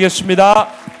올려드리겠습니다.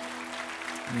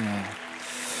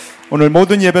 오늘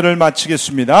모든 예배를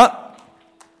마치겠습니다.